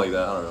 Yeah, something like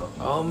that. I don't know.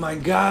 Oh my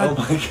god.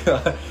 Oh my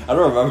god. I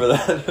don't remember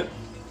that.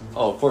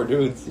 Oh, poor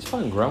dudes. These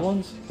fucking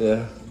gremlins.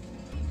 Yeah.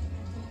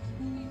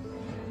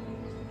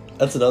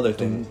 That's another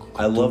thing.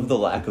 I love the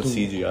lack of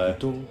CGI.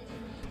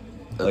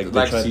 Like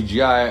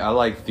CGI, I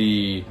like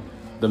the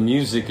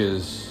music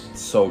is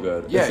So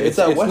good. yeah. It's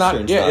that Western not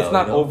style, it's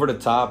not you know? over the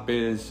top.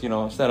 Is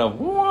instead of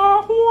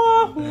wah,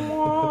 wah,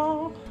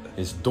 wah,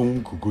 it's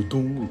dum dum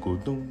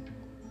dum dum.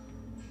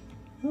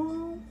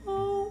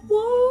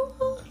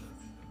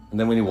 And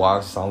then when he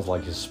walks, it sounds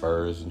like his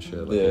spurs and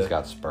shit. Like Yeah. he's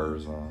got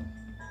spurs on.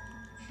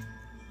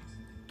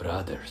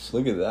 Brothers,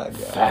 Look at that guy.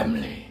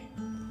 family.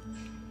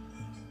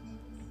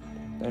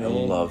 I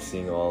love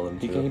seeing all of them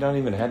He too. don't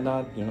even head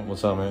nod.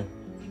 What's up, man?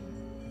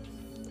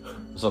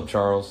 What's up,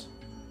 Charles?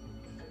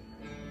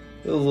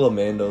 Those little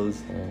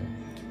Mandos. Yeah.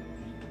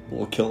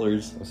 Little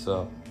killers. What's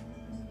up?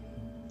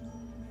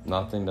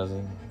 Nothing,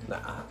 doesn't. Nah.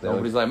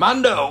 Nobody's like,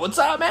 Mondo, what's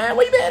up, man?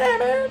 Where you been at,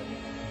 man?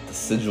 The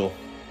sigil.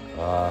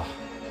 All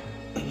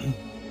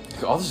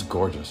this is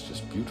gorgeous,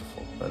 just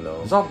beautiful. I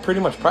know. It's all pretty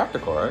much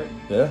practical, right?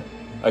 Yeah.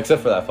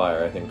 Except for that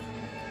fire, I think.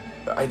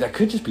 That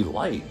could just be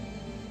light.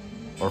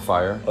 Or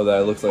fire. Oh,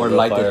 that looks like or real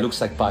light fire. that looks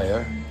like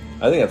fire.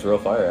 I think that's real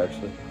fire,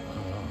 actually.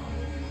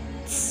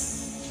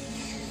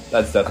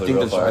 That's definitely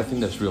real fire. I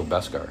think that's real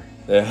Beskar.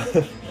 Yeah.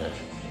 Yeah.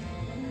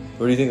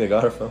 Where do you think they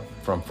got it from?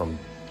 From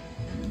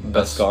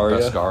Beskar.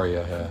 Beskar,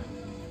 yeah.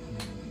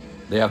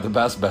 They have the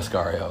best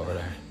Beskar over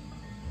there.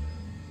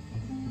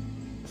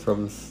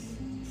 From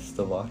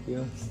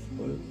Slovakia?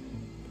 What?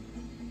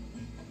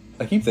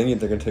 I keep thinking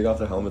they're gonna take off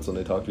their helmets when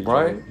they talk to each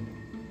Right? other.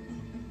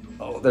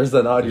 Oh, there's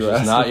the nod you were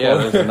It's asking not, for. yeah,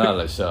 there's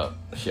another.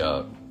 Shut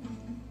up.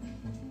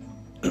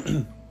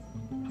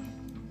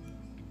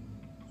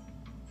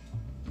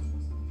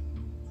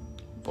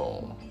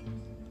 Boom.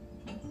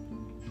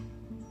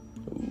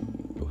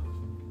 Ooh.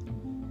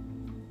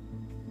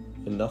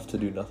 Enough to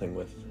do nothing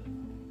with.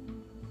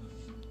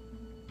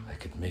 I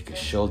could make a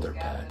shoulder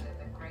pad.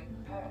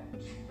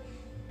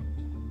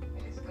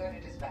 It is good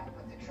it is back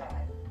with the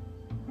tribe.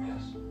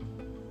 Yes.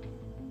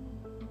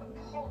 A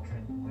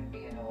pauldron would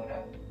be in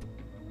order.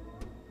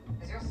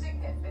 Has your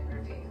signet been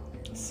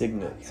revealed?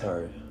 Signet,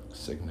 sorry.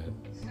 Signet.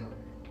 Soon.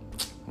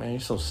 Man, you're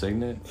so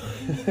signet.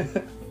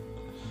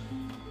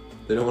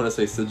 They don't want to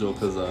say sigil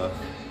because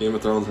Game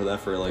of Thrones had that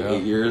for like Yeah.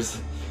 8 years.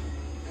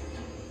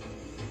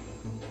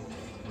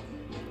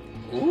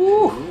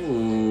 Ooh.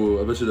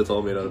 Ooh, I bet you that's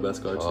all made out of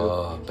Beskar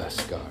too.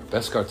 Beskar.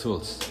 Beskar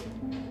tools.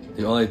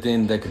 The only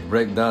thing that could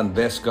break down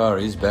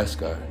Beskar is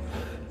Beskar.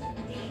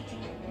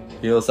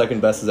 You know, the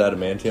second best is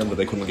adamantium, but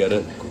they couldn't get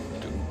it.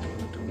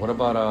 What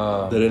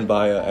about They didn't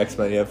buy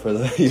X-Men yet for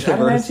the is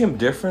universe. adamantium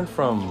different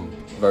from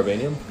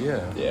Varbanium?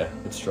 yeah? Yeah,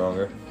 it's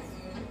stronger.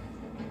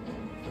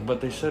 But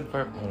they said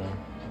This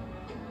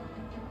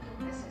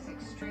is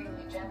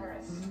extremely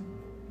generous.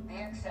 The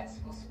excess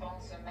will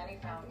sponsor many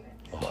foundlings.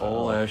 a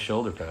whole ass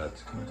shoulder pad.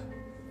 Good.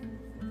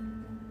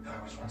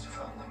 I was once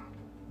found them.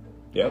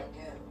 Yep.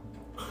 Yeah.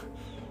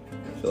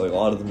 I feel like a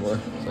lot of them were.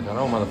 It's like, I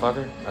know,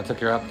 motherfucker. I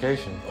took your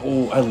application.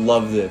 Oh, I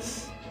love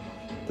this.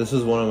 This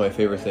is one of my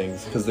favorite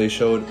things because they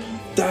showed.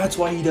 That's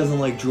why he doesn't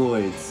like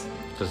droids.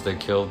 Because they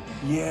killed.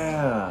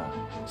 Yeah.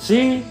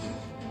 See?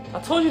 I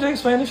told you to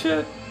explain the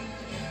shit.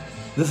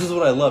 This is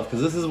what I love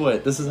because this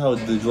is how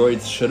the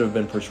droids should have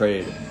been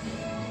portrayed.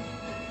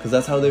 Because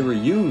that's how they were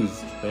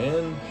used,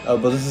 man.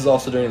 But this is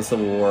also during the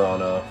Civil War on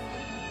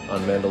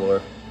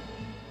Mandalore.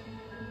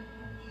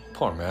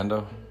 Poor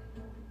Mando.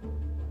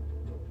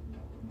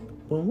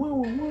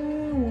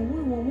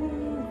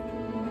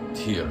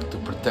 Here to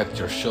protect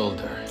your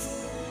shoulder.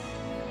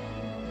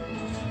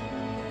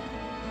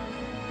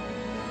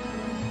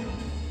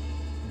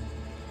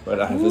 Right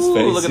out of his Ooh,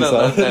 face. look you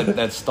saw at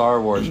that Star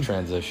Wars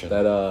transition.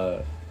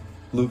 that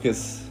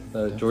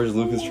George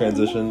Lucas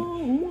transition.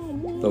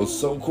 That was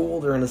so cool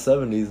during the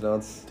 70s. Now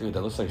it's Dude,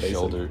 that looks like basic.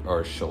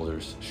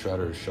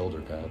 Shredder's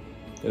shoulder pad.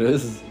 It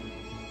is.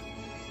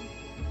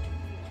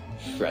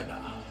 Shredder.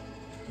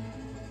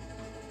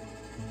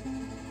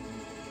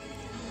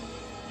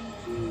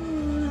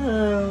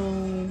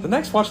 The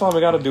next watch along,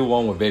 we gotta do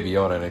one with Baby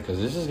Yoda in it, because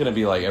this is gonna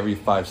be like every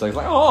 5 seconds,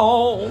 like,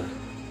 oh,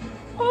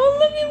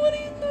 look at what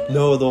he's doing.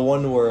 No, the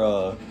one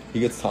where he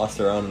gets tossed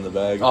around in the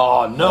bag.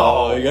 Oh, no.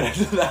 Oh, you gotta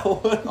do that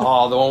one.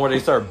 Oh, the one where they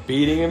start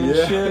beating him and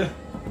Yeah. shit.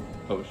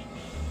 Oh,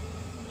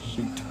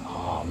 shoot.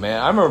 Oh,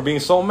 man, I remember being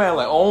so mad,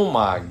 like, oh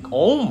my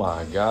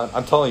God.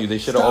 I'm telling you, they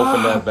should have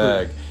opened that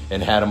bag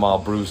and had him all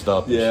bruised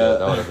up and Yeah. shit.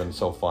 That would have been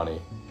so funny.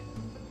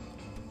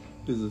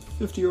 He's a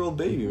 50-year-old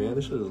baby, man.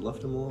 They should have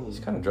left him alone. He's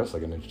kind of dressed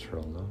like a Ninja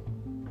Turtle, though.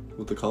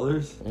 With the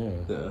colors? Yeah.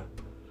 Yeah.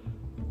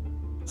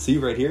 See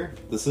right here?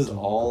 This is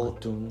all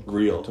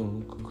real.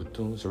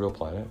 It's a real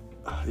planet.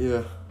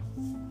 Yeah.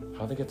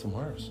 How'd they get to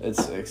Mars?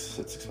 It's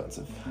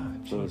expensive.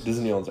 So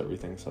Disney owns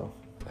everything, so.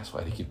 That's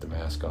why they keep the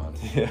mask on.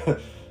 Yeah.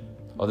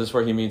 Oh, this is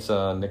where he meets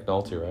Nick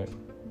Nolte, right?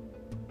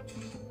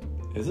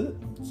 Is it?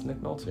 It's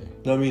Nick Nolte.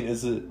 No, I mean,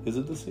 is it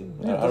the scene?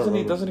 Yeah,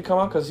 doesn't he come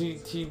out? Because he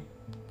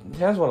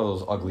has one of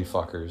those ugly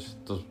fuckers.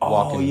 Those Oh,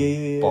 walking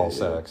yeah, ball yeah.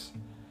 sacks.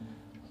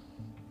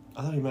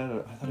 I thought he met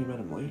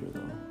him later,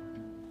 though.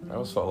 I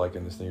always felt like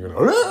in this thing, you're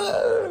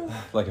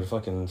like, like in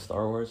fucking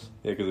Star Wars.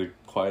 Yeah, because they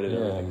quieted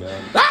everything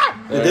down.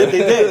 Ah! They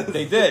did.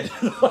 They did.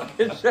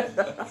 Fucking shit.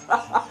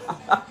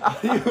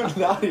 You would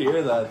not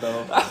hear that,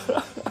 though.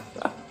 I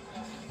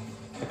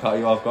caught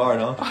you off guard,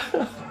 huh?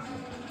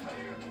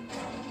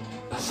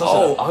 That's such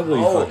an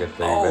ugly fucking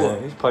thing,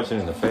 man. He's punching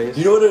in the face.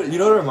 You know what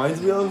it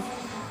reminds me of?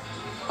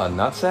 A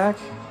nutsack?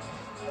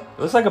 It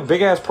looks like a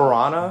big ass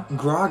piranha.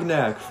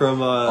 Grognak from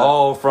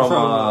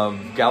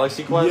from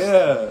Galaxy Quest.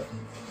 Yeah.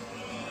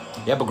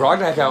 Yeah, but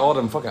Grognak had all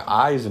them fucking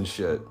eyes and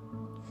shit.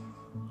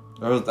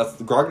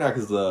 Grognak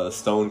is the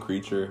stone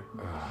creature.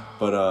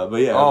 But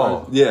yeah.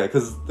 Oh. Yeah,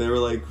 because they were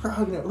like,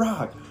 Grognak,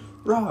 rock.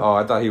 Oh,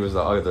 I thought he was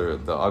the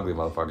ugly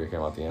motherfucker who came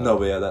out the end. No,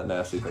 but yeah, that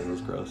nasty thing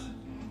was gross.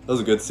 That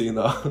was a good scene,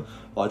 though.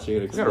 Watching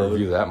it You gotta explode.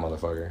 review that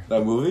motherfucker.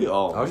 That movie?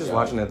 Oh, I was just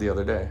watching it the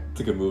other day.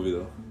 It's a good movie,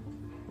 though.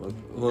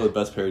 One of the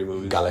best parody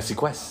movies. Galaxy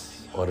Quest.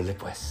 Orale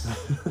pues.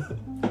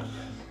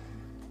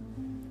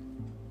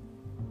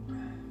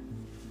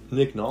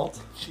 Nick Nolte?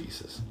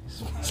 Jesus.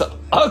 It's an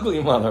ugly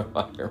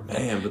motherfucker.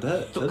 Man, but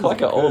that Look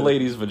like an old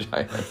lady's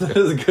vagina. That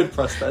is good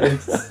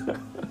prosthetics.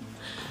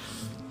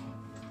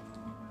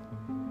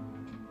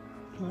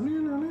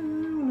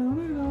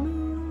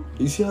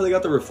 You see how they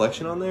got the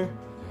reflection on there?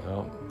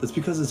 Yep. That's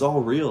because it's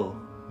all real.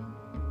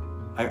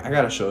 I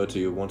gotta show it to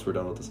you once we're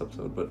done with this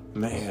episode, but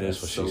man,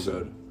 it's That's so what she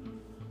good.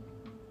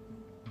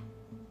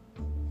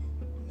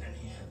 Many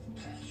have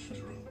passed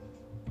through.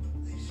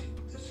 They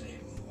seek the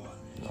same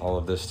one. All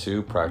of this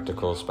too,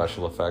 practical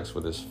special effects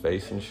with his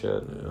face and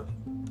shit. Yeah,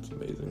 it's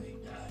amazing. They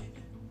died.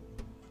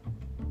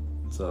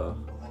 It's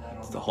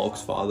the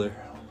Hulk's father.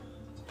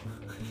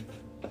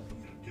 You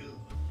do.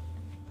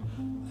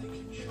 I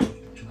can show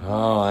you to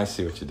Oh, I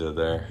see what you did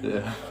there.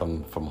 Yeah,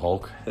 From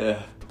Hulk,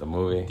 yeah, the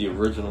movie the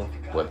original,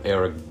 with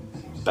Eric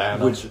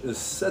Bana. which is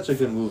such a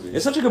good movie.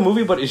 It's such a good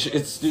movie, but it's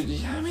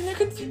I mean, they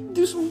could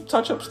do some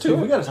touch-ups too. Dude,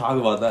 we gotta talk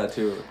about that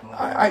too.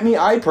 I mean,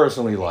 I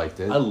personally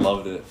liked it. I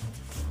loved it.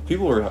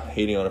 People were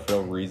hating on it for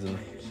no reason.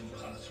 it's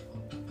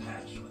impossible to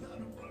pass without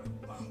a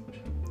blood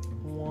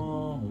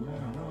bond.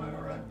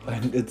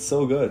 And it's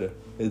so good.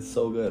 It's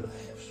so good. I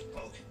have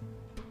spoken.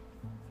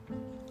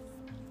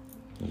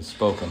 He's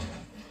spoken.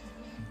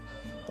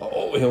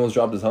 Oh, he almost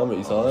dropped his helmet.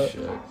 You saw that?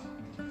 Shit.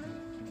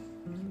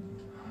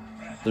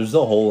 There's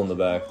no hole in the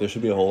back. There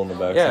should be a hole in the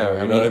back. Yeah,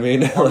 somewhere, you know what I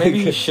mean? Or maybe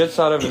he shits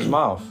out of his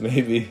mouth.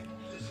 Maybe.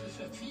 This is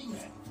a female.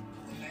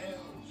 The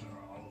males are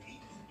all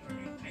eaten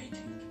during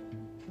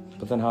mating.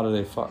 But then how do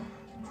they fuck?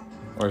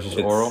 Or is it just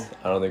It's- oral?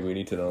 I don't think we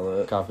need to know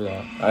that. Copy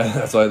that.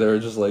 That's why they were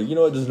just like, you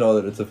know what? Just know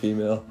that it's a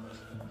female.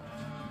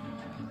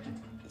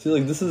 See,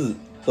 like this is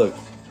look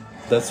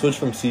that switch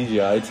from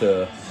CGI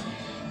to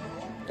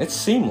It's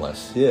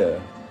seamless. yeah.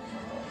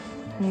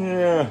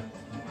 Yeah.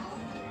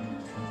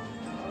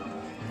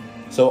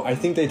 So I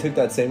think they took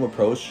that same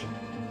approach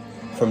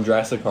from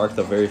Jurassic Park,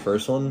 the very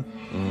first one.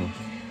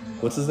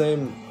 What's his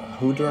name?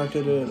 Who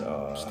directed it?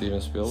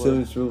 Steven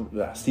Spielberg.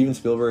 Steven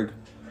Spielberg.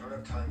 I don't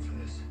have time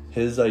for this.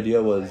 His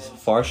idea was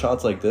far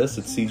shots like this,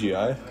 it's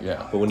CGI.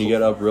 Yeah. But when you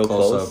get up real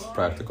close, up,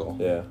 practical.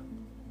 yeah,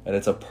 and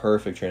it's a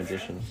perfect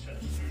transition.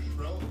 Ancestors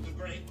rode the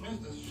great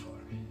mythosaur.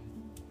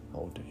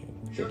 Oh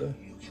dang! Did Surely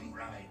they? you can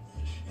ride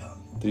this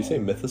young. Did you say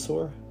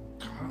mythosaur?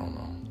 I don't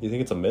know. You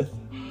think it's a myth?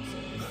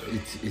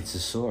 It's a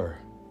sore.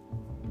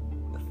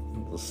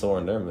 The soar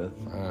in their myth.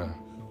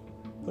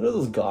 What are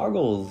those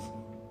goggles?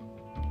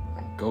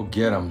 Go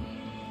get him.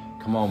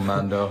 Come on,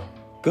 Mando.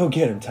 Go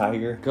get him,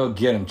 Tiger. Go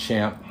get him,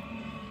 champ.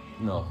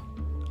 No.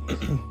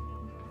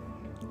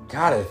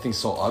 God, that thing's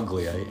so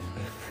ugly.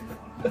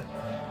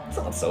 It's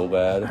not so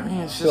bad. I mean,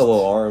 it's got just-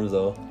 little arms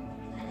though.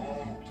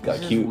 Got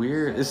It's cute.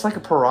 weird. It's like a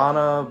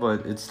piranha,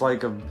 but it's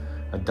like a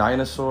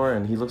dinosaur,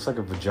 and he looks like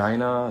a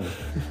vagina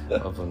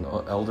of an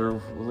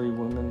elderly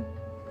woman.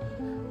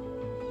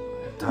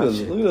 Look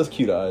at those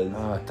cute eyes.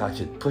 Touch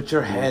it. Put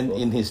your hand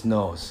in his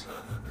nose.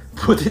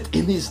 Put it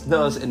in his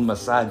nose and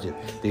massage it.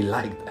 They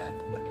like that.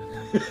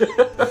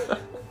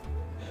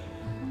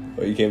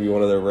 Oh, you can't be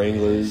one of their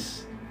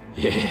wranglers.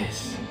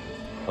 Yes.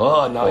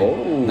 Oh,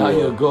 now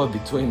you go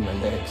between my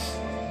legs.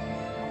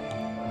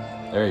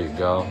 There you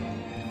go.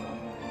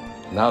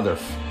 Now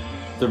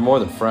they're more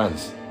than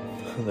friends.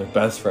 They're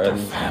best They're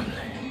friends. family.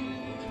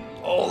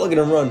 Oh, look at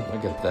him run.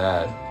 Look at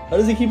that. How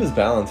does he keep his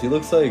balance? She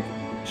looks like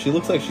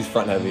she's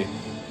front heavy.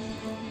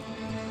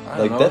 I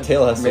Like, don't know. that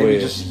tail has to maybe weigh-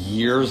 just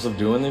years of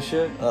doing this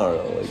shit. I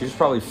don't know. Like, She was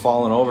probably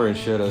falling over and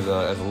shit as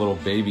a little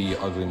baby,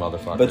 ugly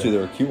motherfucker. I bet you they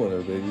were cute when they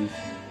were babies.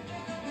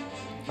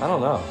 I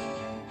don't know.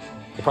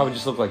 They probably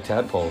just look like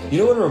tadpoles. And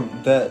You know shit.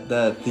 what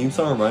that theme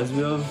song reminds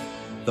me of?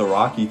 the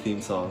Rocky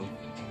theme song.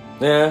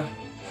 Yeah.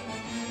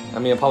 I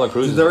mean, Apollo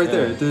Crews. Is that right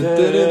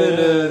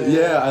there?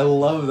 Yeah, I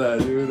love that,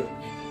 dude.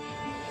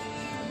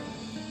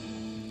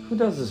 Who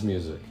does this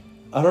music?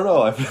 I don't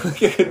know. I feel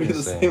like it could be the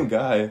Insane. same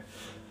guy.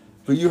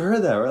 But you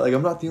heard that, right? Like,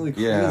 I'm not the only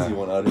crazy Yeah.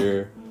 one out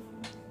here.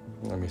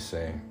 Let me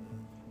see.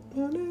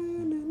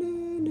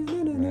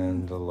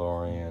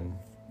 Mandalorian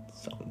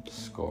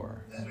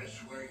score. That is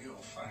where you'll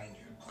find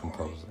your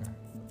Composer.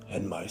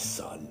 And my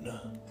son,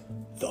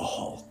 the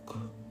Hulk.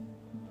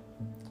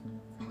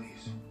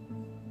 Please,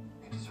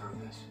 you deserve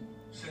this.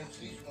 Since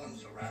these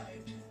ones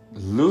arrived,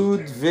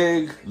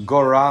 Ludwig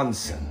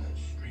Göransson.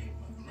 stream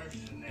of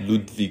mercenaries.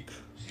 Ludwig.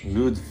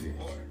 Ludwig.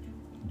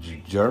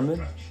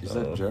 German? Is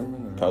that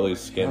German? Or? Probably I don't know,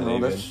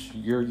 Scandinavian. that's,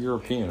 you're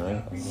European,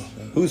 right? I guess,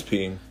 right? Who's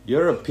peeing?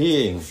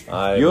 European.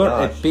 I'm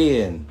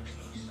European.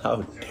 How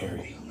dare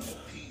you?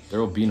 There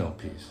will be no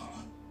peace.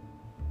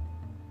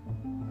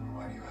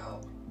 Why do you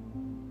help?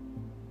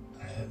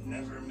 I have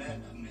never met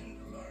a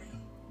Mandalorian.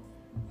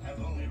 I've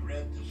only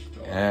read the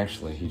story.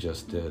 Actually, he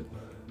just did.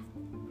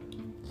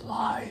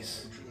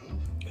 Lies.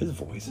 True, His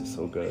voice is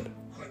so good.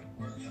 quick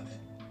work of it.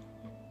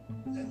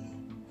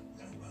 Then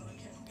well, it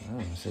can be. I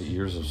don't know, say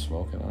years of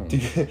smoking. I don't Do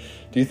know.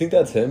 you think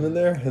that's him in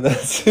there?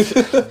 That's.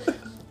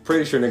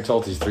 Pretty sure Nick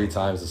Nolte's 3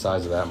 times the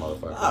size of that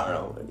motherfucker. I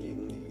don't know.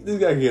 This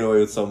guy can get away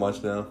with so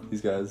much now.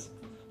 These guys.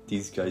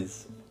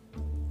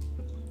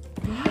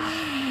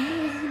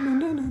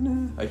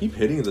 I keep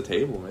hitting the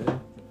table, man.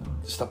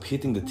 Stop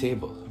hitting the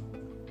table.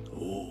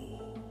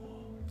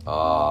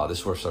 Ah,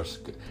 this where starts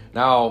good.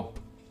 Now,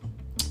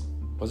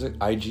 was it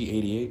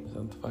IG-88? Is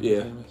that the fucking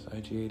Yeah. famous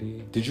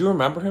IG-88? Did you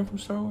remember him from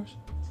Star Wars?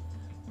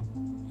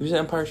 He was in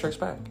Empire Strikes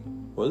Back.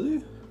 Was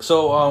he?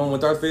 So when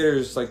Darth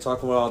Vader's like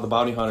talking about the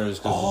bounty hunters.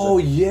 'Cause Oh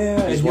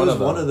yeah, He's he one was of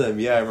them. one of them.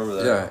 Yeah, I remember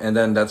that. yeah, and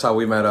then that's how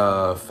we met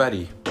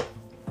Fetty.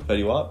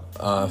 Fetty Wap.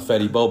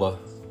 Fetty Boba.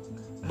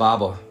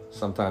 Baba.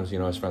 Sometimes,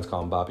 his friends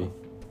call him Bobby.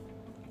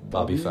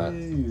 Bobby Fett.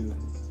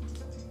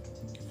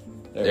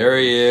 There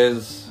he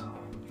is.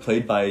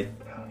 Played by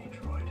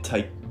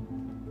Taika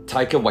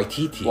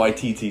Waititi.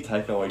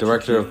 Taika Waititi.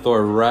 Director of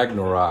Thor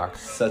Ragnarok.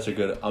 Such a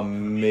good,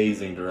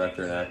 amazing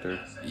director and actor.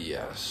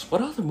 Yes. What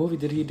other movie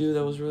did he do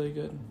that was really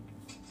good?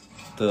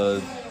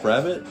 The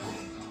Rabbit.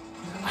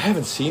 I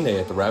haven't seen it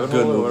yet. The Rabbit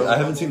Good Hole. or movie. whatever. I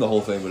haven't seen the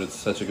whole thing, but it's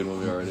such a good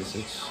movie already.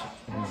 It's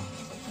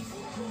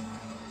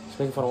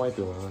making fun of white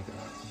people. I like it.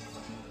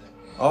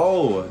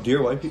 Oh,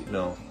 Dear White People.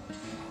 No,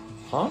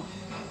 Huh?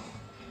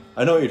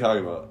 I know what you're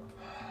talking about.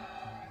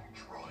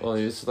 Well,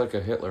 it's like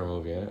a Hitler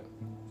movie, ain't it?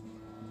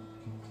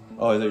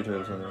 Oh, I thought you were talking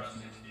about something else.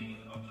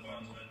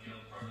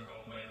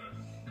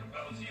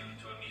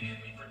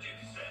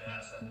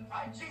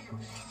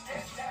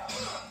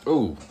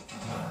 Ooh.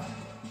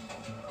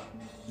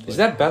 Is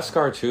that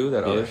Beskar too?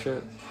 That Yeah. other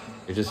shit?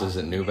 It just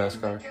isn't new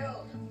Beskar. You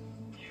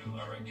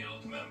are a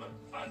guild member.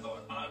 I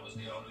thought I was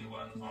the only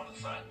one on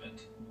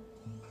assignment.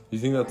 You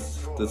think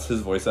that's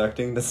his voice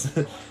acting? That's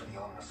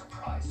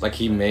Like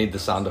he made the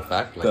sound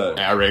effect. Like, The-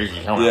 yeah.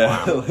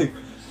 yeah. Like,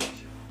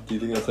 do you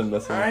think that's him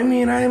messing? I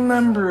mean,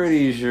 I'm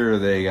pretty sure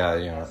they got,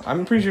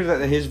 I'm pretty sure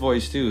that his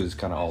voice too is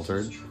kind of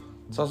altered.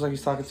 It sounds like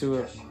he's talking to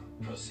a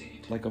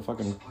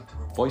fucking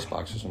voice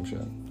box or some shit.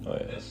 Oh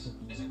yeah. Is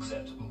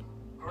acceptable.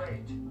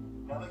 Great.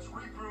 Now let's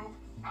regroup,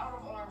 out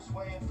of harm's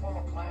way, and form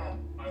a plan.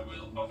 I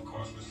will, of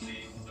course,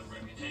 receive the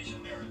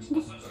reputation merits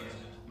associated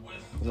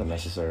with. Is that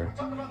necessary?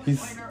 Talk about He's-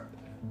 this later.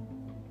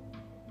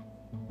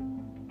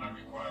 I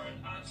require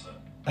an answer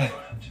prior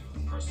to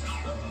the person.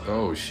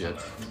 Oh shit.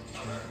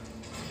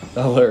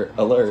 Alert!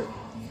 Alert!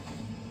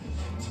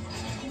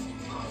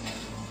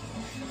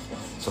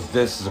 So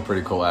this is a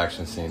pretty cool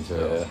action scene too.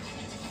 Yeah.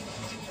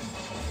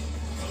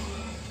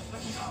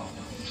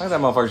 Like that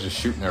motherfucker's just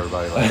shooting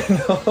everybody. Like,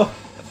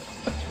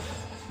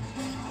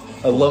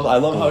 I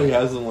love how he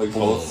has them like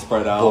both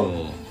spread out.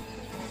 boom.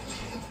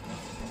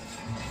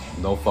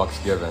 No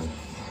fucks given.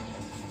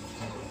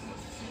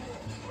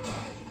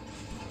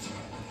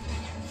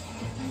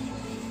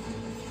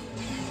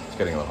 It's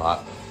getting a little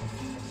hot.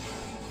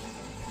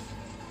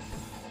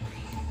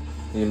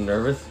 You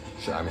nervous?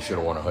 I should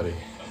have worn a hoodie.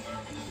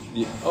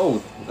 Yeah.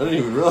 Oh, I didn't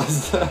even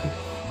realize that.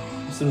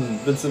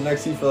 Been sitting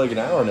next to you for like an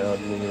hour now. I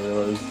didn't even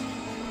realize.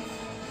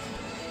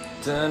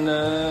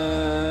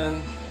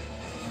 Dun-dun.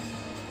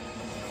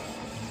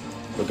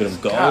 Look at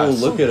him go! God,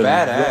 Look so at him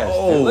badass.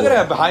 go! Dude, look at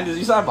that behind his.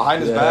 You saw it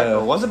behind his back, Yeah.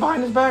 or was it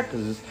behind his back?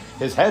 Because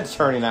his head's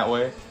turning that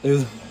way. It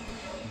was.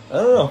 I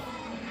don't know.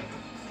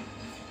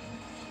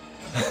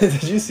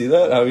 Did you see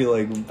that? How he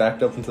like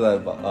backed up into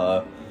that?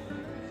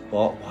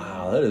 Well,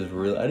 wow, that is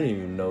really. I didn't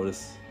even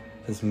notice.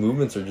 His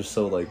movements are just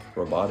so like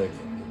robotic.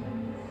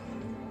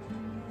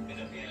 It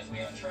appears we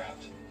are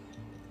trapped.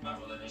 I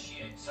will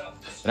initiate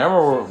self-destruct. And I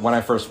remember when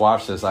I first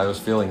watched this, I was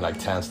feeling like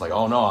tense, like,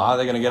 oh no, how are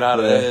they gonna get out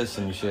of Yeah. this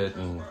and shit.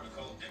 And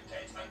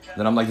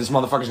then I'm like, this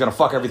motherfucker's gonna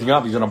fuck everything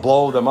up. He's gonna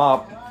blow them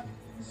up.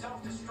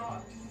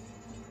 Self-destruct.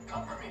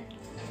 Cover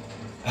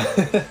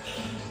me.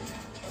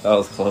 That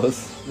was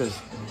close.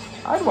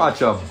 I'd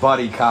watch a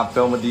buddy cop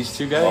film with these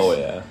two guys. Oh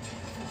yeah.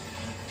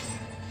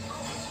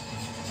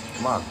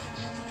 Come on.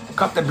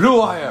 Cut the blue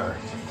wire.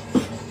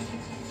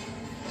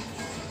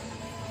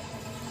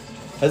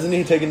 Hasn't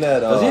he taken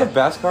that? Does he have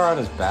Beskar on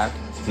his back?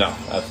 No,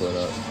 absolutely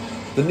not.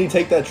 Didn't he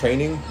take that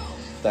training,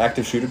 the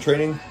active shooter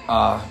training?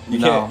 You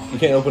No.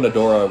 can't open a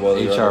door while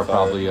you're HR under fire.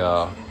 probably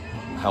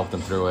helped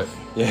him through it.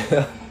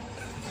 Yeah.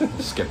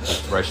 Skip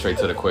right straight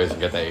to the quiz and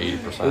get that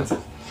 80%. It's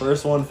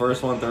first one, third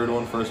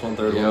one, first one,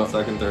 third one, Yep.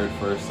 second, third,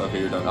 first.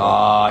 Okay, you're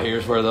done.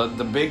 Here's where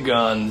the big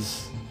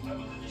guns. I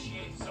will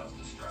initiate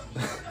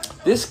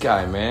self-destruct. This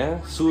guy,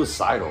 man,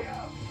 suicidal.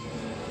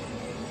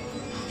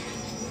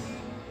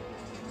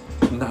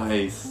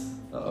 Nice.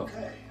 Uh-oh.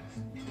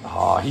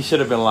 Oh, he should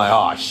have been like,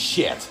 oh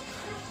shit.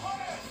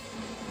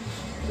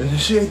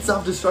 Initiate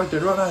self-destruct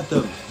and run at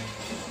them.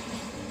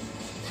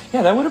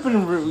 Yeah, that would have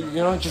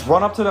been, just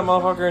run up to that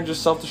motherfucker and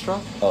just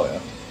self-destruct. Oh yeah.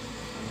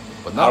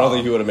 But no, I don't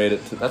think he would have made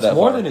it. That's that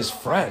more far. than his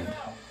friend.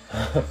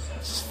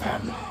 It's his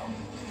family.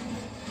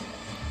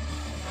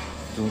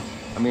 Dude,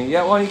 I mean,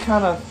 yeah, well, he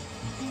kind of.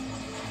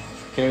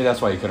 Maybe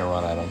that's why he couldn't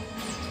run at him.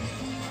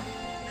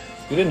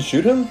 You didn't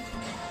shoot him?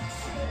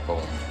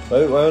 Boom.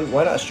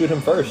 Why not shoot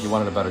him first? He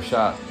wanted a better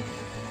shot.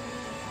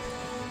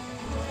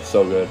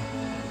 So good.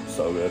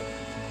 So good.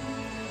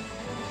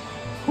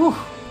 Whew.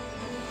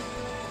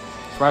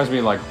 Reminds me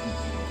of, like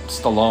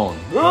Stallone.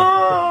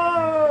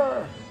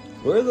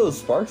 Where are those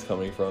sparks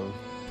coming from?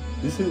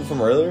 These people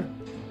from earlier?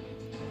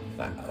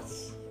 Nah,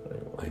 that's...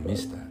 I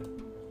missed that.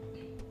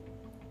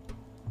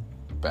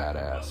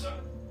 Badass.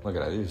 Look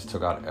at that. He just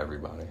took out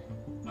everybody.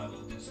 I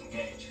will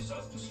disengage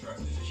self-destruct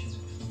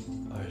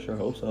initiative. I sure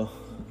hope so.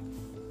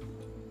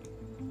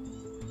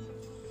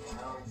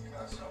 No, you're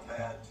not so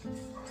bad. For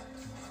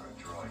a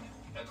droid.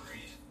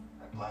 Agreed.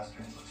 That blaster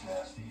looks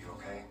nasty. You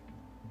okay?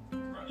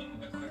 Running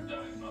a quick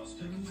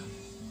diagnostic.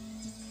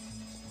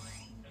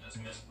 It has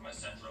missed my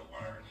central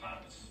wired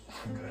harness.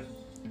 Good.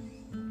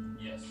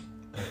 Yes.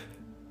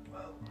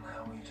 Well,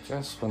 now we just...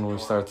 Just when we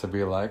start to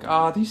be like,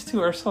 these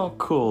two are so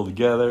cool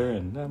together,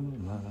 and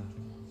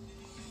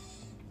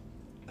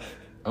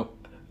oh,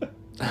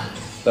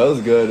 That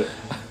was good.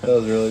 That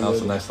was really that good.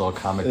 was a nice little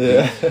comic.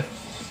 Yeah. beat.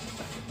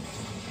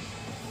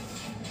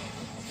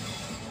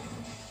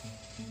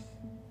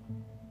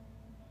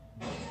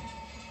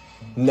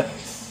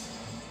 Nice.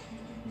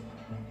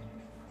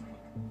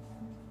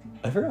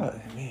 I forgot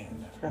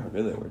how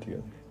good they were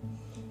together.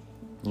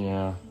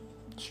 Yeah,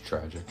 it's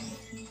tragic.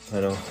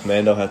 I know.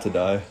 Mando had to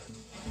die.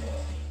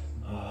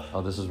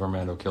 Oh, this is where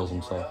Mando kills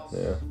himself.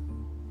 Yeah.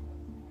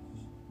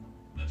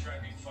 The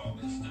tracking fog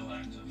is still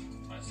active.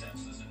 My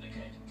senses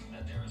indicate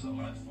that there is a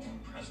life form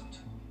present.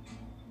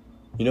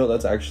 You know,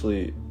 that's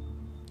actually...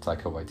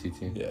 Taika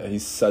Waititi. Yeah,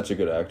 he's such a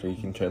good actor. He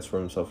can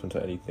transform himself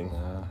into anything.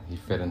 Yeah, he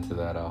fit into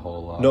that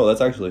whole. No, that's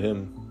actually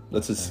him.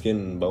 That's his skin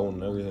and bone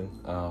and everything.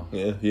 Oh,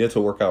 Yeah, he had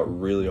to work out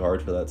really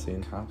hard for that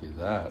scene. copy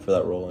that. For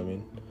that role, I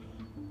mean.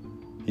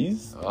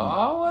 He's...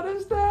 Oh, what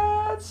is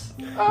that?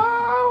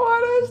 Oh,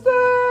 what is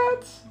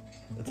that?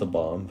 It's a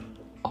bomb.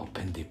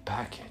 Open the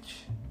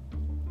package.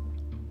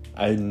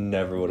 I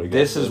never would have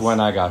guessed This is when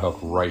I got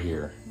hooked right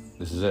here.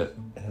 This is it.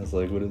 I was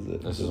like, what is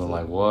it? This is when I'm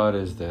like, what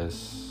is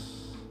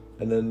this?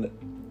 And then...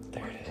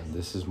 There it is. And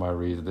this is my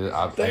reason.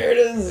 There it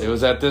is! It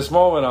was at this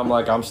moment I'm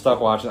like, I'm stuck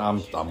watching.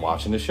 I'm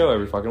watching the show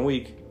every fucking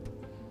week.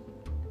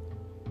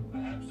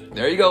 Perhaps it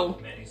There you go.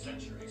 many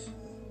centuries.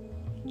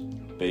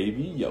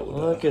 Baby Yoda.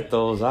 Look at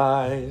those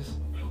eyes.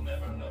 We'll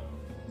never know.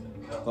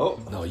 Oh.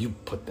 No, you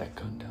put that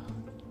gun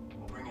down.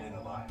 We'll bring it in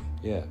alive.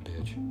 Yeah,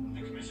 bitch.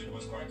 The commission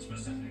was quite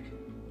specific.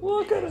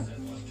 Look at It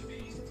him. was to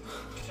be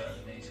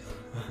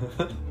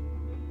terminated.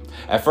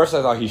 At first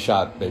I thought he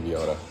shot Baby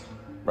Yoda.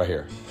 Right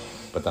here.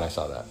 But then I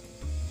saw that.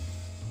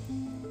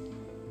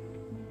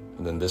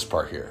 And then this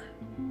part here.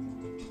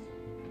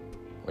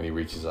 When he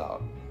reaches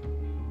out.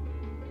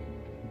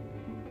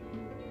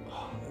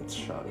 That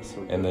shot is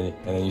so good. And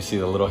then you see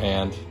the little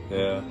hand.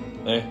 Yeah.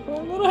 There. Oh,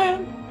 little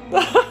hand.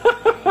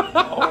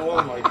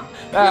 Oh my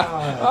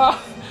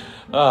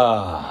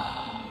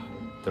god.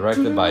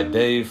 Directed by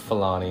Dave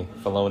Filoni.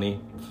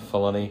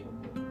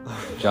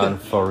 John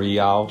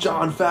Favreau.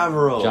 Jon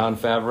Favreau. John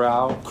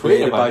Favreau.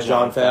 Created by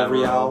Jon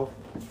Favreau.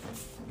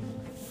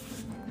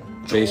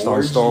 Based on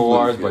George Star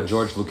Wars by Lucas.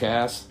 George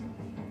Lucas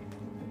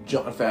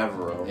Jon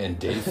Favreau. and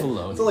Dave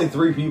Filoni. It's only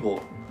 3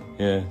 people.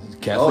 Yeah,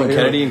 Kathleen here-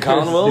 Kennedy and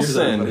Colin here's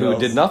Wilson, everybody who else.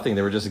 did nothing.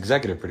 They were just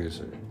executive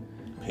producer.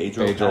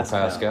 Pedro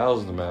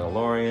Pascal's The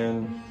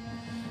Mandalorian.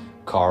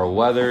 Carl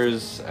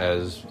Weathers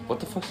as... What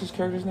the fuck's his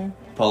character's name?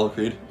 Apollo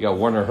Creed. You got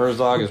Werner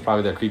Herzog, is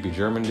probably that creepy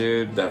German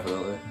dude.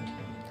 Definitely.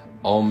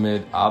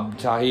 Omid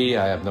Abtahi,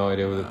 I have no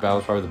idea who that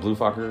was, probably the blue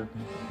fucker.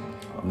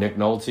 Nick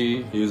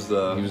Nolte, He was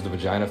the... he was the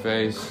vagina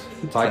face.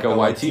 Taika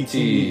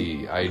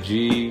Waititi,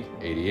 IG,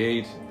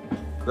 88.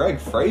 Greg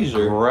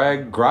Fraser.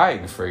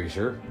 Greg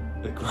Fraser.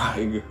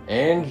 Greg.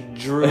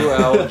 Andrew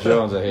L.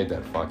 Jones, I hate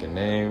that fucking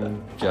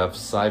name. Jeff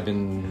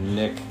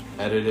Siebennick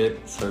edited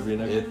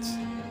Serbian actor. it.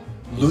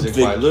 Music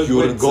by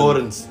Ludwig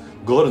Göransson.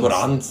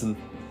 Göransson.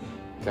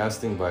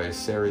 Casting by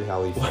Sari Why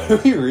are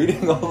Halifa. we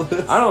reading all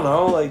this? I don't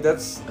know, like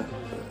that's...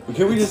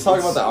 Can we just talk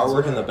about the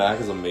artwork in the back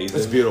is amazing?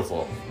 It's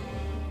beautiful.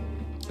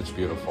 It's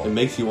beautiful. It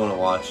makes you want to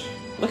watch.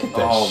 Look at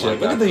that Oh my shit. Look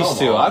God, at these come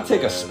two. on, I'll take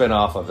a man. spin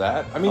off of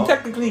that. I mean, Oh.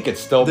 technically, you could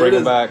still There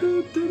bring it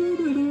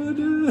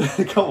them is.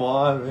 back. Come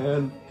on,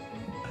 man.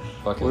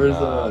 Fucking,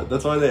 Where's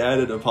that's why they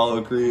added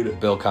Apollo Creed.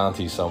 Bill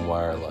Conti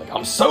somewhere? Like,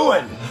 I'm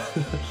suing.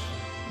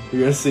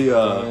 You're gonna see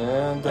let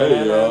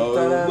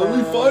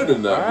me find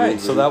him that All right, movie.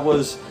 so that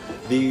was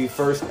the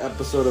first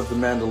episode of The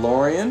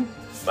Mandalorian.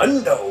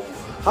 Mando.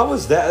 How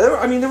was that?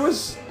 There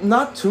was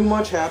not too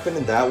much happened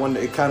in that one.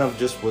 It kind of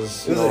just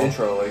was. This is an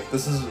intro. Like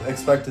this is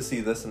expect to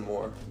see this and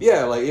more.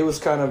 Yeah, like it was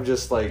kind of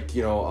just like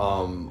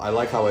I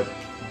like how it,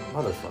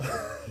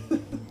 motherfucker.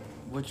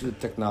 What you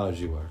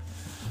technology were?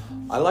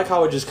 I like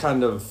how it just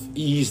kind of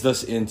eased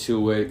us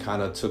into it.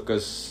 Kind of took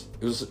us.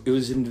 It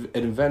was an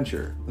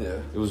adventure. Yeah.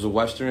 It was a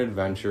Western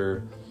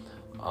adventure.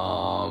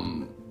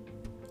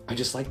 I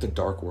just like the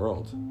dark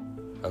world.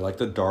 I like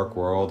the dark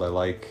world. I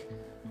like.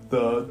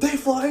 They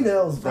fly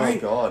now. Right.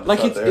 Oh God.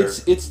 Like not there.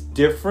 it's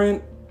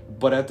different,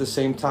 but at the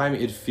same time,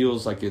 it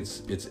feels like it's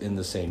in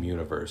the same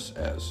universe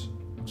as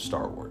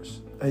Star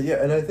Wars.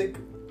 Yeah, and I think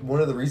one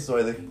of the reasons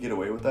why they can get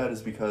away with that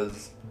is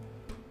because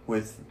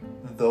with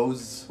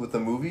the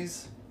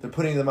movies, they're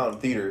putting them out in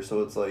theaters,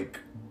 so it's like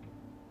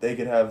they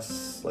could have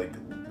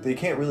they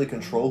can't really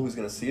control who's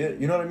gonna see it.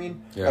 You know what I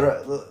mean? Yeah.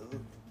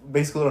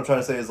 Basically, what I'm trying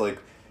to say is like,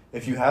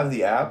 if you have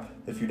the app,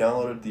 if you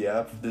downloaded the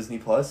app Disney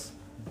Plus,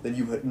 then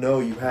you know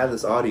you have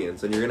this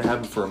audience, and you're gonna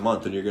have it for a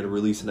month, and you're gonna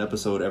release an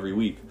episode every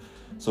week.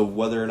 So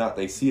whether or not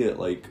they see it,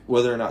 like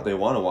whether or not they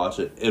want to watch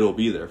it, it'll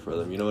be there for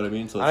them. You know what I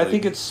mean? So I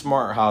think it's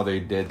smart how they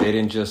did. They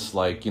didn't just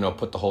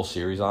put the whole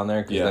series on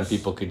there because then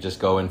people could just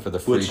go in for the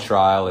free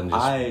trial and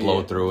just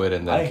blow through it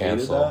and then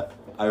cancel. That.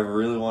 I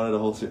really wanted a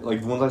whole series.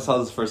 Like once I saw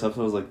this first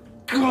episode, I was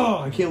like,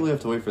 God, I can't believe I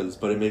have to wait for this.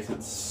 But it makes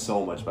it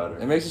so much better.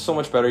 It makes it so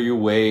much better. You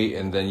wait,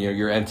 and then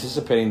you're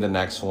anticipating the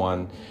next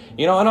one.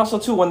 And also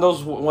too when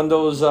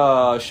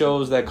those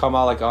shows that come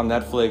out like on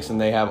Netflix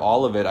and they have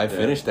all of it, I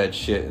finished that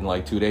shit in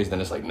like 2 days. Then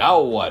it's like,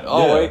 now what?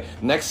 Oh wait,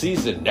 next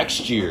season,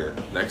 next year.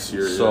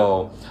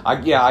 So I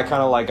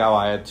kind of like how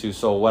I had to.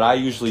 So what I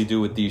usually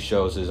do with these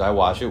shows is I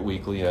watch it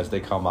weekly as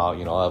they come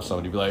out. I'll have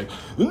somebody be like,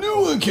 the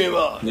new one came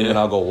out, and then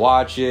I'll go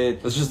watch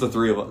it. It's just the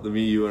three of us,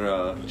 me, you,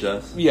 and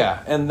Jess.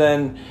 Yeah, and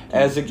then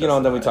as it,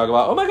 and then we talk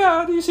about, oh my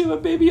God, do you see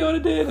what Baby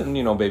Yoda did? And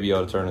Baby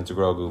Yoda turned into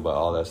Grogu, but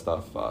all that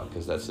stuff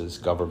because that's his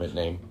government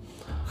name.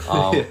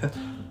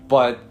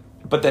 But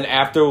then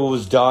after it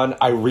was done,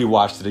 I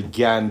rewatched it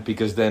again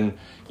because then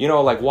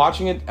like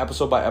watching it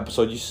episode by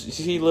episode, you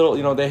see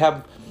little they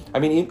have. I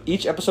mean,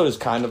 each episode is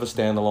kind of a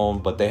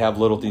standalone, but they have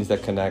little things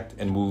that connect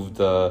and move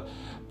the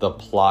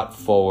plot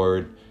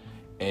forward,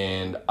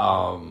 and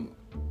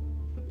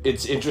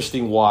it's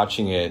interesting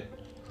watching it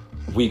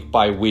week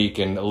by week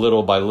and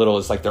little by little.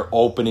 It's like they're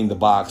opening the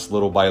box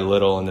little by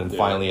little, and then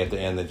finally at the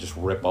end they just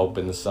rip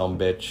open the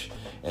sumbitch,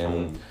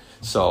 and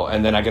so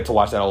and then I get to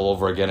watch that all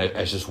over again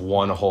as just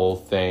one whole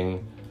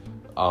thing,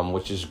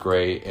 which is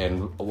great.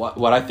 And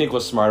what I think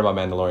was smart about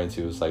Mandalorian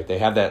too is like they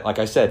have that, like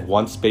I said,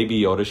 once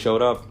Baby Yoda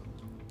showed up,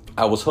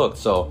 I was hooked.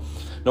 So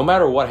no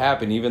matter what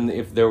happened, even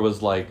if there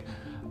was like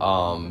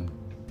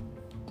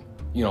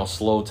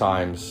slow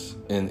times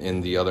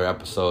in the other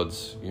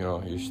episodes,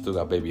 you still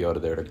got Baby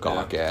Yoda there to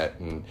gawk at,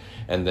 and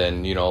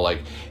then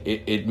like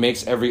it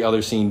makes every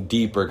other scene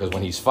deeper because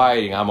when he's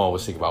fighting, I'm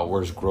always thinking about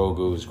where's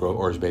Grogu,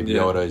 where's Baby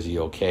Yoda, is he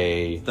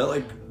okay?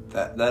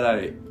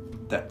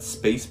 That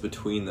space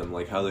between them,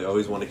 like how they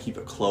always want to keep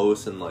it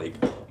close, and like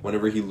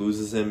whenever he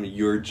loses him,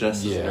 you're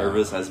just as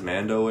nervous as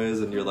Mando is,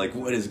 and you're like,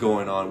 what is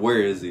going on?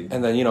 Where is he?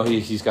 And then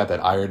he's got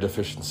that iron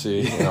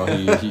deficiency.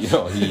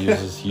 He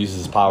uses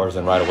his powers,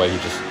 and right away he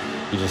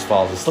just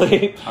falls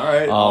asleep. All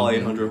right, all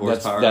 800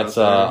 horsepower. That's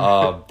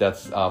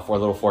for a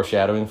little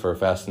foreshadowing for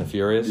Fast and the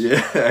Furious.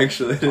 Yeah,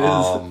 actually it is.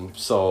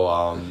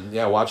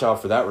 Watch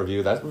out for that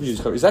review. That review's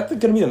coming. Is that going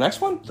to be the next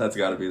one? That's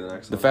got to be the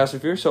next one. The Fast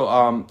and Furious.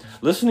 So,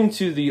 listening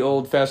to the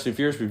old Fast and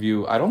Furious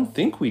review, I don't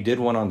think we did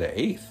one on the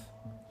 8th.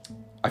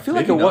 I feel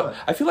like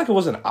it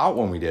wasn't out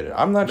when we did it.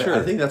 I'm not sure.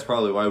 I think that's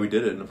probably why we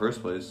did it in the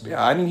first place.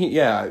 Yeah, I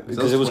didn't.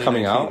 Because it was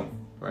coming out,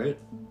 right?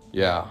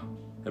 Yeah.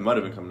 It might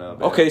have been coming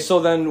out. Okay, so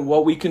then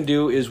what we can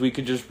do is we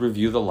could just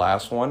review the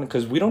last one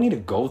because we don't need to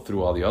go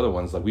through all the other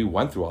ones. Like we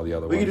went through all the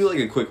other ones. We could do like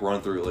a quick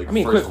run through, like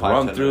quick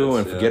run through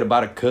and forget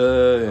about a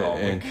cut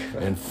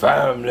and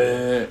family,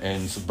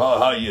 and it's about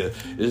how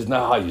it's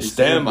not how you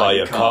stand by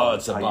your car,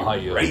 it's about how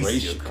you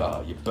race your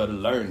car. You better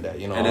learn that,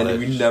 And then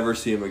we never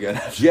see him again.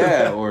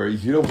 Yeah, or we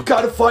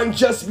gotta find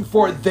Jesse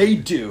before they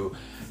do.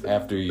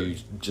 After you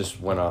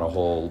just went on a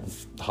whole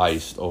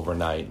heist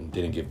overnight and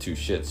didn't give two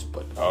shits,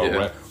 but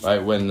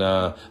right when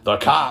the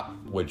cop,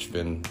 which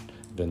been,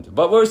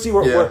 but we're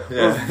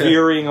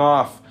veering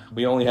off.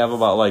 We only have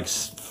about like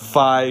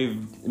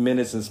 5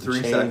 minutes and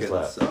 3 seconds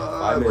left.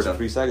 5 minutes and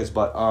 3 seconds,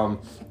 but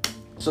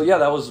so yeah,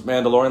 that was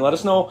Mandalorian. Let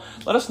us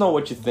know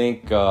what you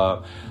think.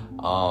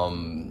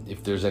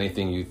 If there's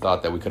anything you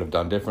thought that we could have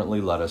done differently,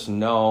 let us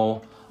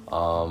know.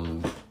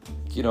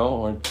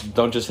 Or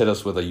don't just hit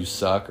us with a you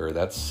suck or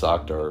that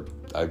sucked or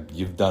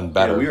you've done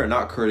better. Yeah, we are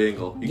not Kurt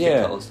Angle. You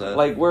can't tell us that.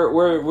 Like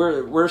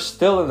we're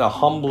still in the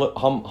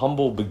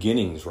humble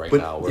beginnings right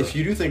but now. If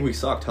you do think we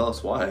suck, tell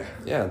us why.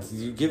 Yeah,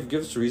 you give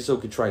us a reason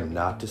we could try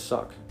not to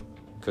suck,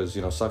 because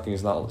sucking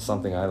is not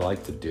something I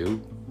like to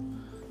do.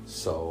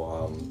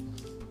 So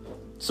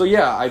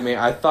yeah,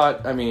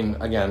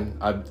 again,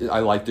 I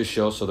like this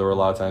show, so there were a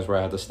lot of times where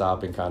I had to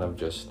stop and kind of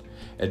just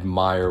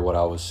admire what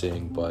I was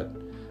seeing. But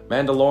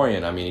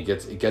Mandalorian,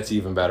 it gets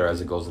even better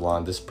as it goes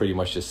along. This pretty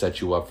much just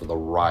sets you up for the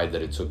ride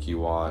that it took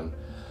you on.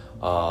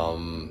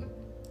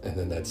 And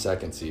then that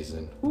second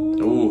season.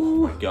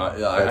 Oh my god.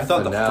 Yeah, I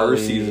thought the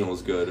first season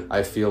was good.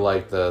 I feel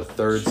like the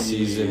third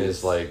season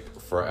is like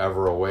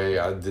forever away.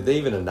 Did they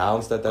even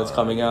announce that that's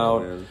coming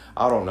out? Man.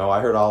 I don't know.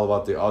 I heard all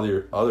about the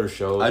other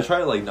shows. I try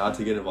to not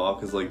to get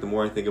involved, because the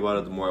more I think about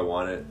it, the more I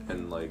want it,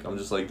 and I'm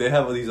just they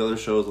have all these other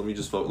shows. Let me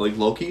just focus.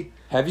 Loki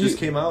just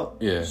came out.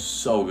 Yeah,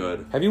 so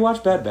good. Have you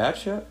watched Bad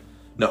Batch yet?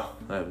 No,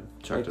 I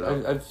haven't checked it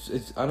out.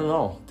 I don't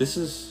know. This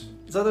is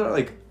it's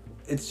other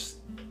it's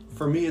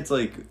for me. It's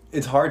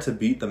it's hard to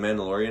beat The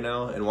Mandalorian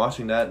now, and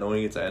watching that,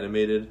 knowing it's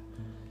animated,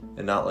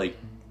 and not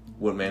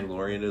what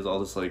Mandalorian is,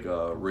 all this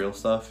real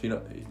stuff. You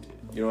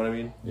know what I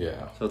mean?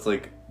 Yeah. So it's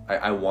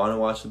I want to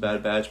watch the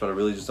Bad Batch, but I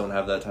really just don't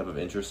have that type of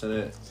interest in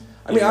it.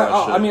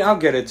 I'll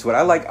get into it.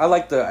 I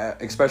like the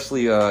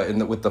especially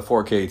with the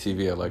 4K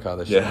TV. I like how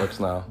this shit looks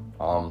now.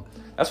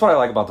 That's what I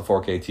like about the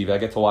 4K TV. I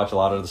get to watch a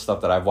lot of the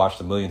stuff that I've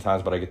watched a million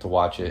times, but I get to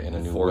watch it in a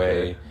new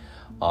 4K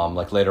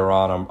way. Later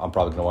on, I'm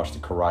probably gonna watch the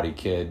Karate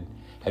Kid.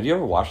 Have you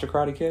ever watched the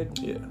Karate Kid?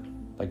 Yeah.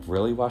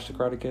 Really watch the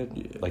Karate Kid?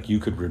 Yeah. You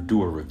could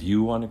do a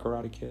review on the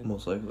Karate Kid?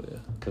 Most likely, yeah.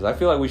 Because I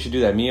feel like we should do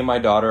that. Me and my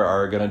daughter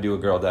are going to do a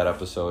Girl Dad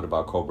episode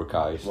about Cobra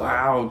Kai. So.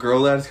 Wow,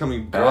 Girl Dad's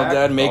coming back? Girl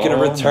Dad making a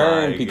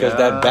return, because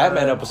that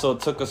Batman episode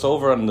took us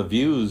over on the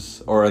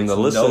views, or in the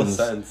listens.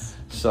 No sense.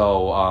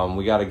 So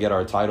we got to get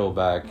our title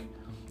back.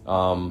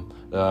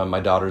 My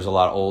daughter's a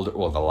lot older.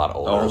 Well, a lot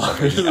older.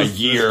 A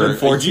year.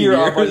 14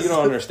 years. But you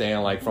don't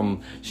understand.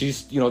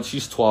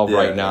 She's 12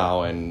 right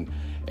now,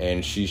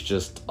 and she's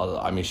just, she's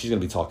going to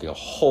be talking a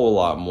whole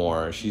lot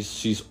more.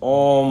 She's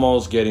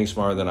almost getting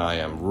smarter than I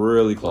am.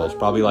 Really close.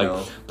 Probably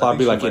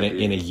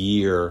in a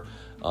year,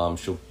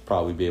 she'll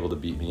probably be able to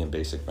beat me in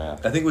basic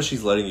math. I think what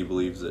she's letting you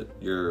believe is that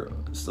you're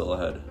still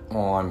ahead.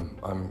 Oh,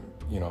 I'm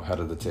head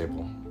of the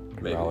table.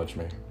 Maybe. Acknowledge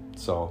me.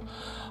 So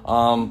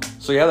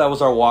yeah, that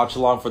was our watch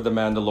along for The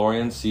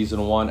Mandalorian,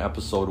 Season 1,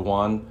 Episode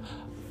 1.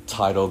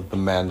 Titled The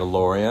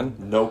Mandalorian.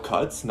 No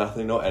cuts,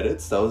 nothing, no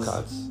edits. That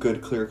was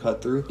good, clear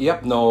cut through.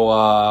 Yep,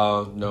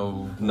 nothing,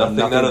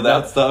 none of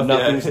that stuff.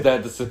 Nothing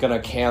that's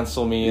gonna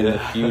cancel me in the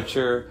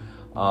future.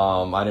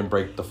 I didn't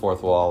break the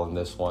fourth wall in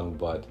this one,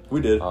 but we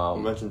did.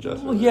 We mentioned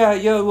Jess. We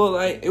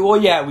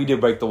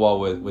did break the wall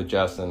with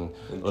Jess, and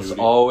let's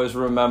Judy. Always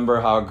remember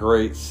how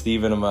great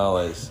Stephen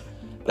Amell is.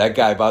 That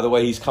guy, by the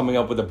way, he's coming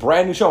up with a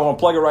brand new show. I'm going to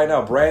plug it right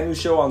now. Brand new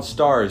show on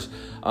Starz.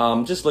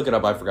 Just look it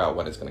up. I forgot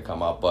when it's going to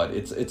come out. But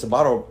it's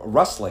about a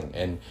wrestling.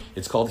 And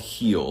it's called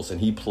Heels. And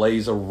he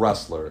plays a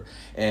wrestler.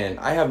 And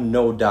I have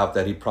no doubt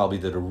that he probably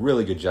did a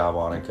really good job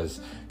on it. Because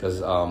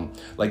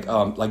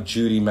like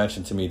Judy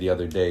mentioned to me the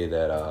other day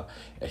that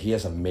he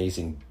has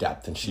amazing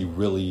depth. And she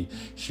really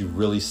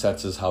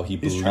senses how he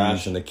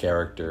believes in the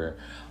character.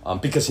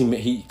 Because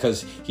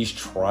he's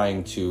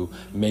trying to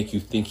make you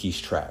think he's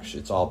trash.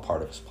 It's all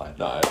part of his plan.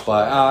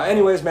 But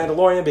anyways,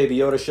 Mandalorian, Baby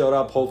Yoda showed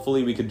up.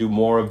 Hopefully we could do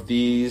more of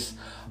these.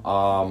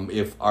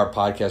 If our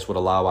podcast would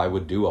allow, I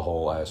would do a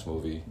whole ass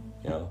movie.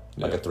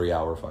 Like a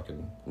 3-hour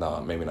fucking... No,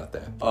 maybe not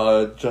that.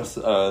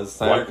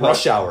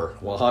 Rush Hour.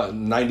 Well,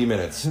 90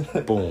 minutes.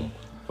 Boom.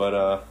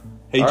 But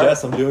hey,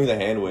 Jess, I'm doing the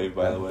hand wave,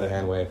 by the way. The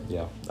hand wave,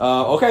 yeah.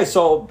 Okay,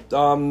 so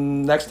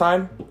next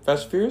time,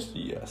 Fast and Furious?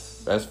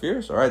 Yes. Fast and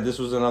Furious. All right, this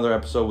was another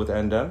episode with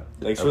Endem.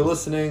 Thanks for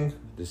listening.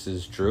 This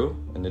is Drew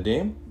and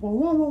Nadeem. Wah,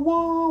 wah,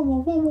 wah, wah,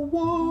 wah, wah,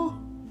 wah.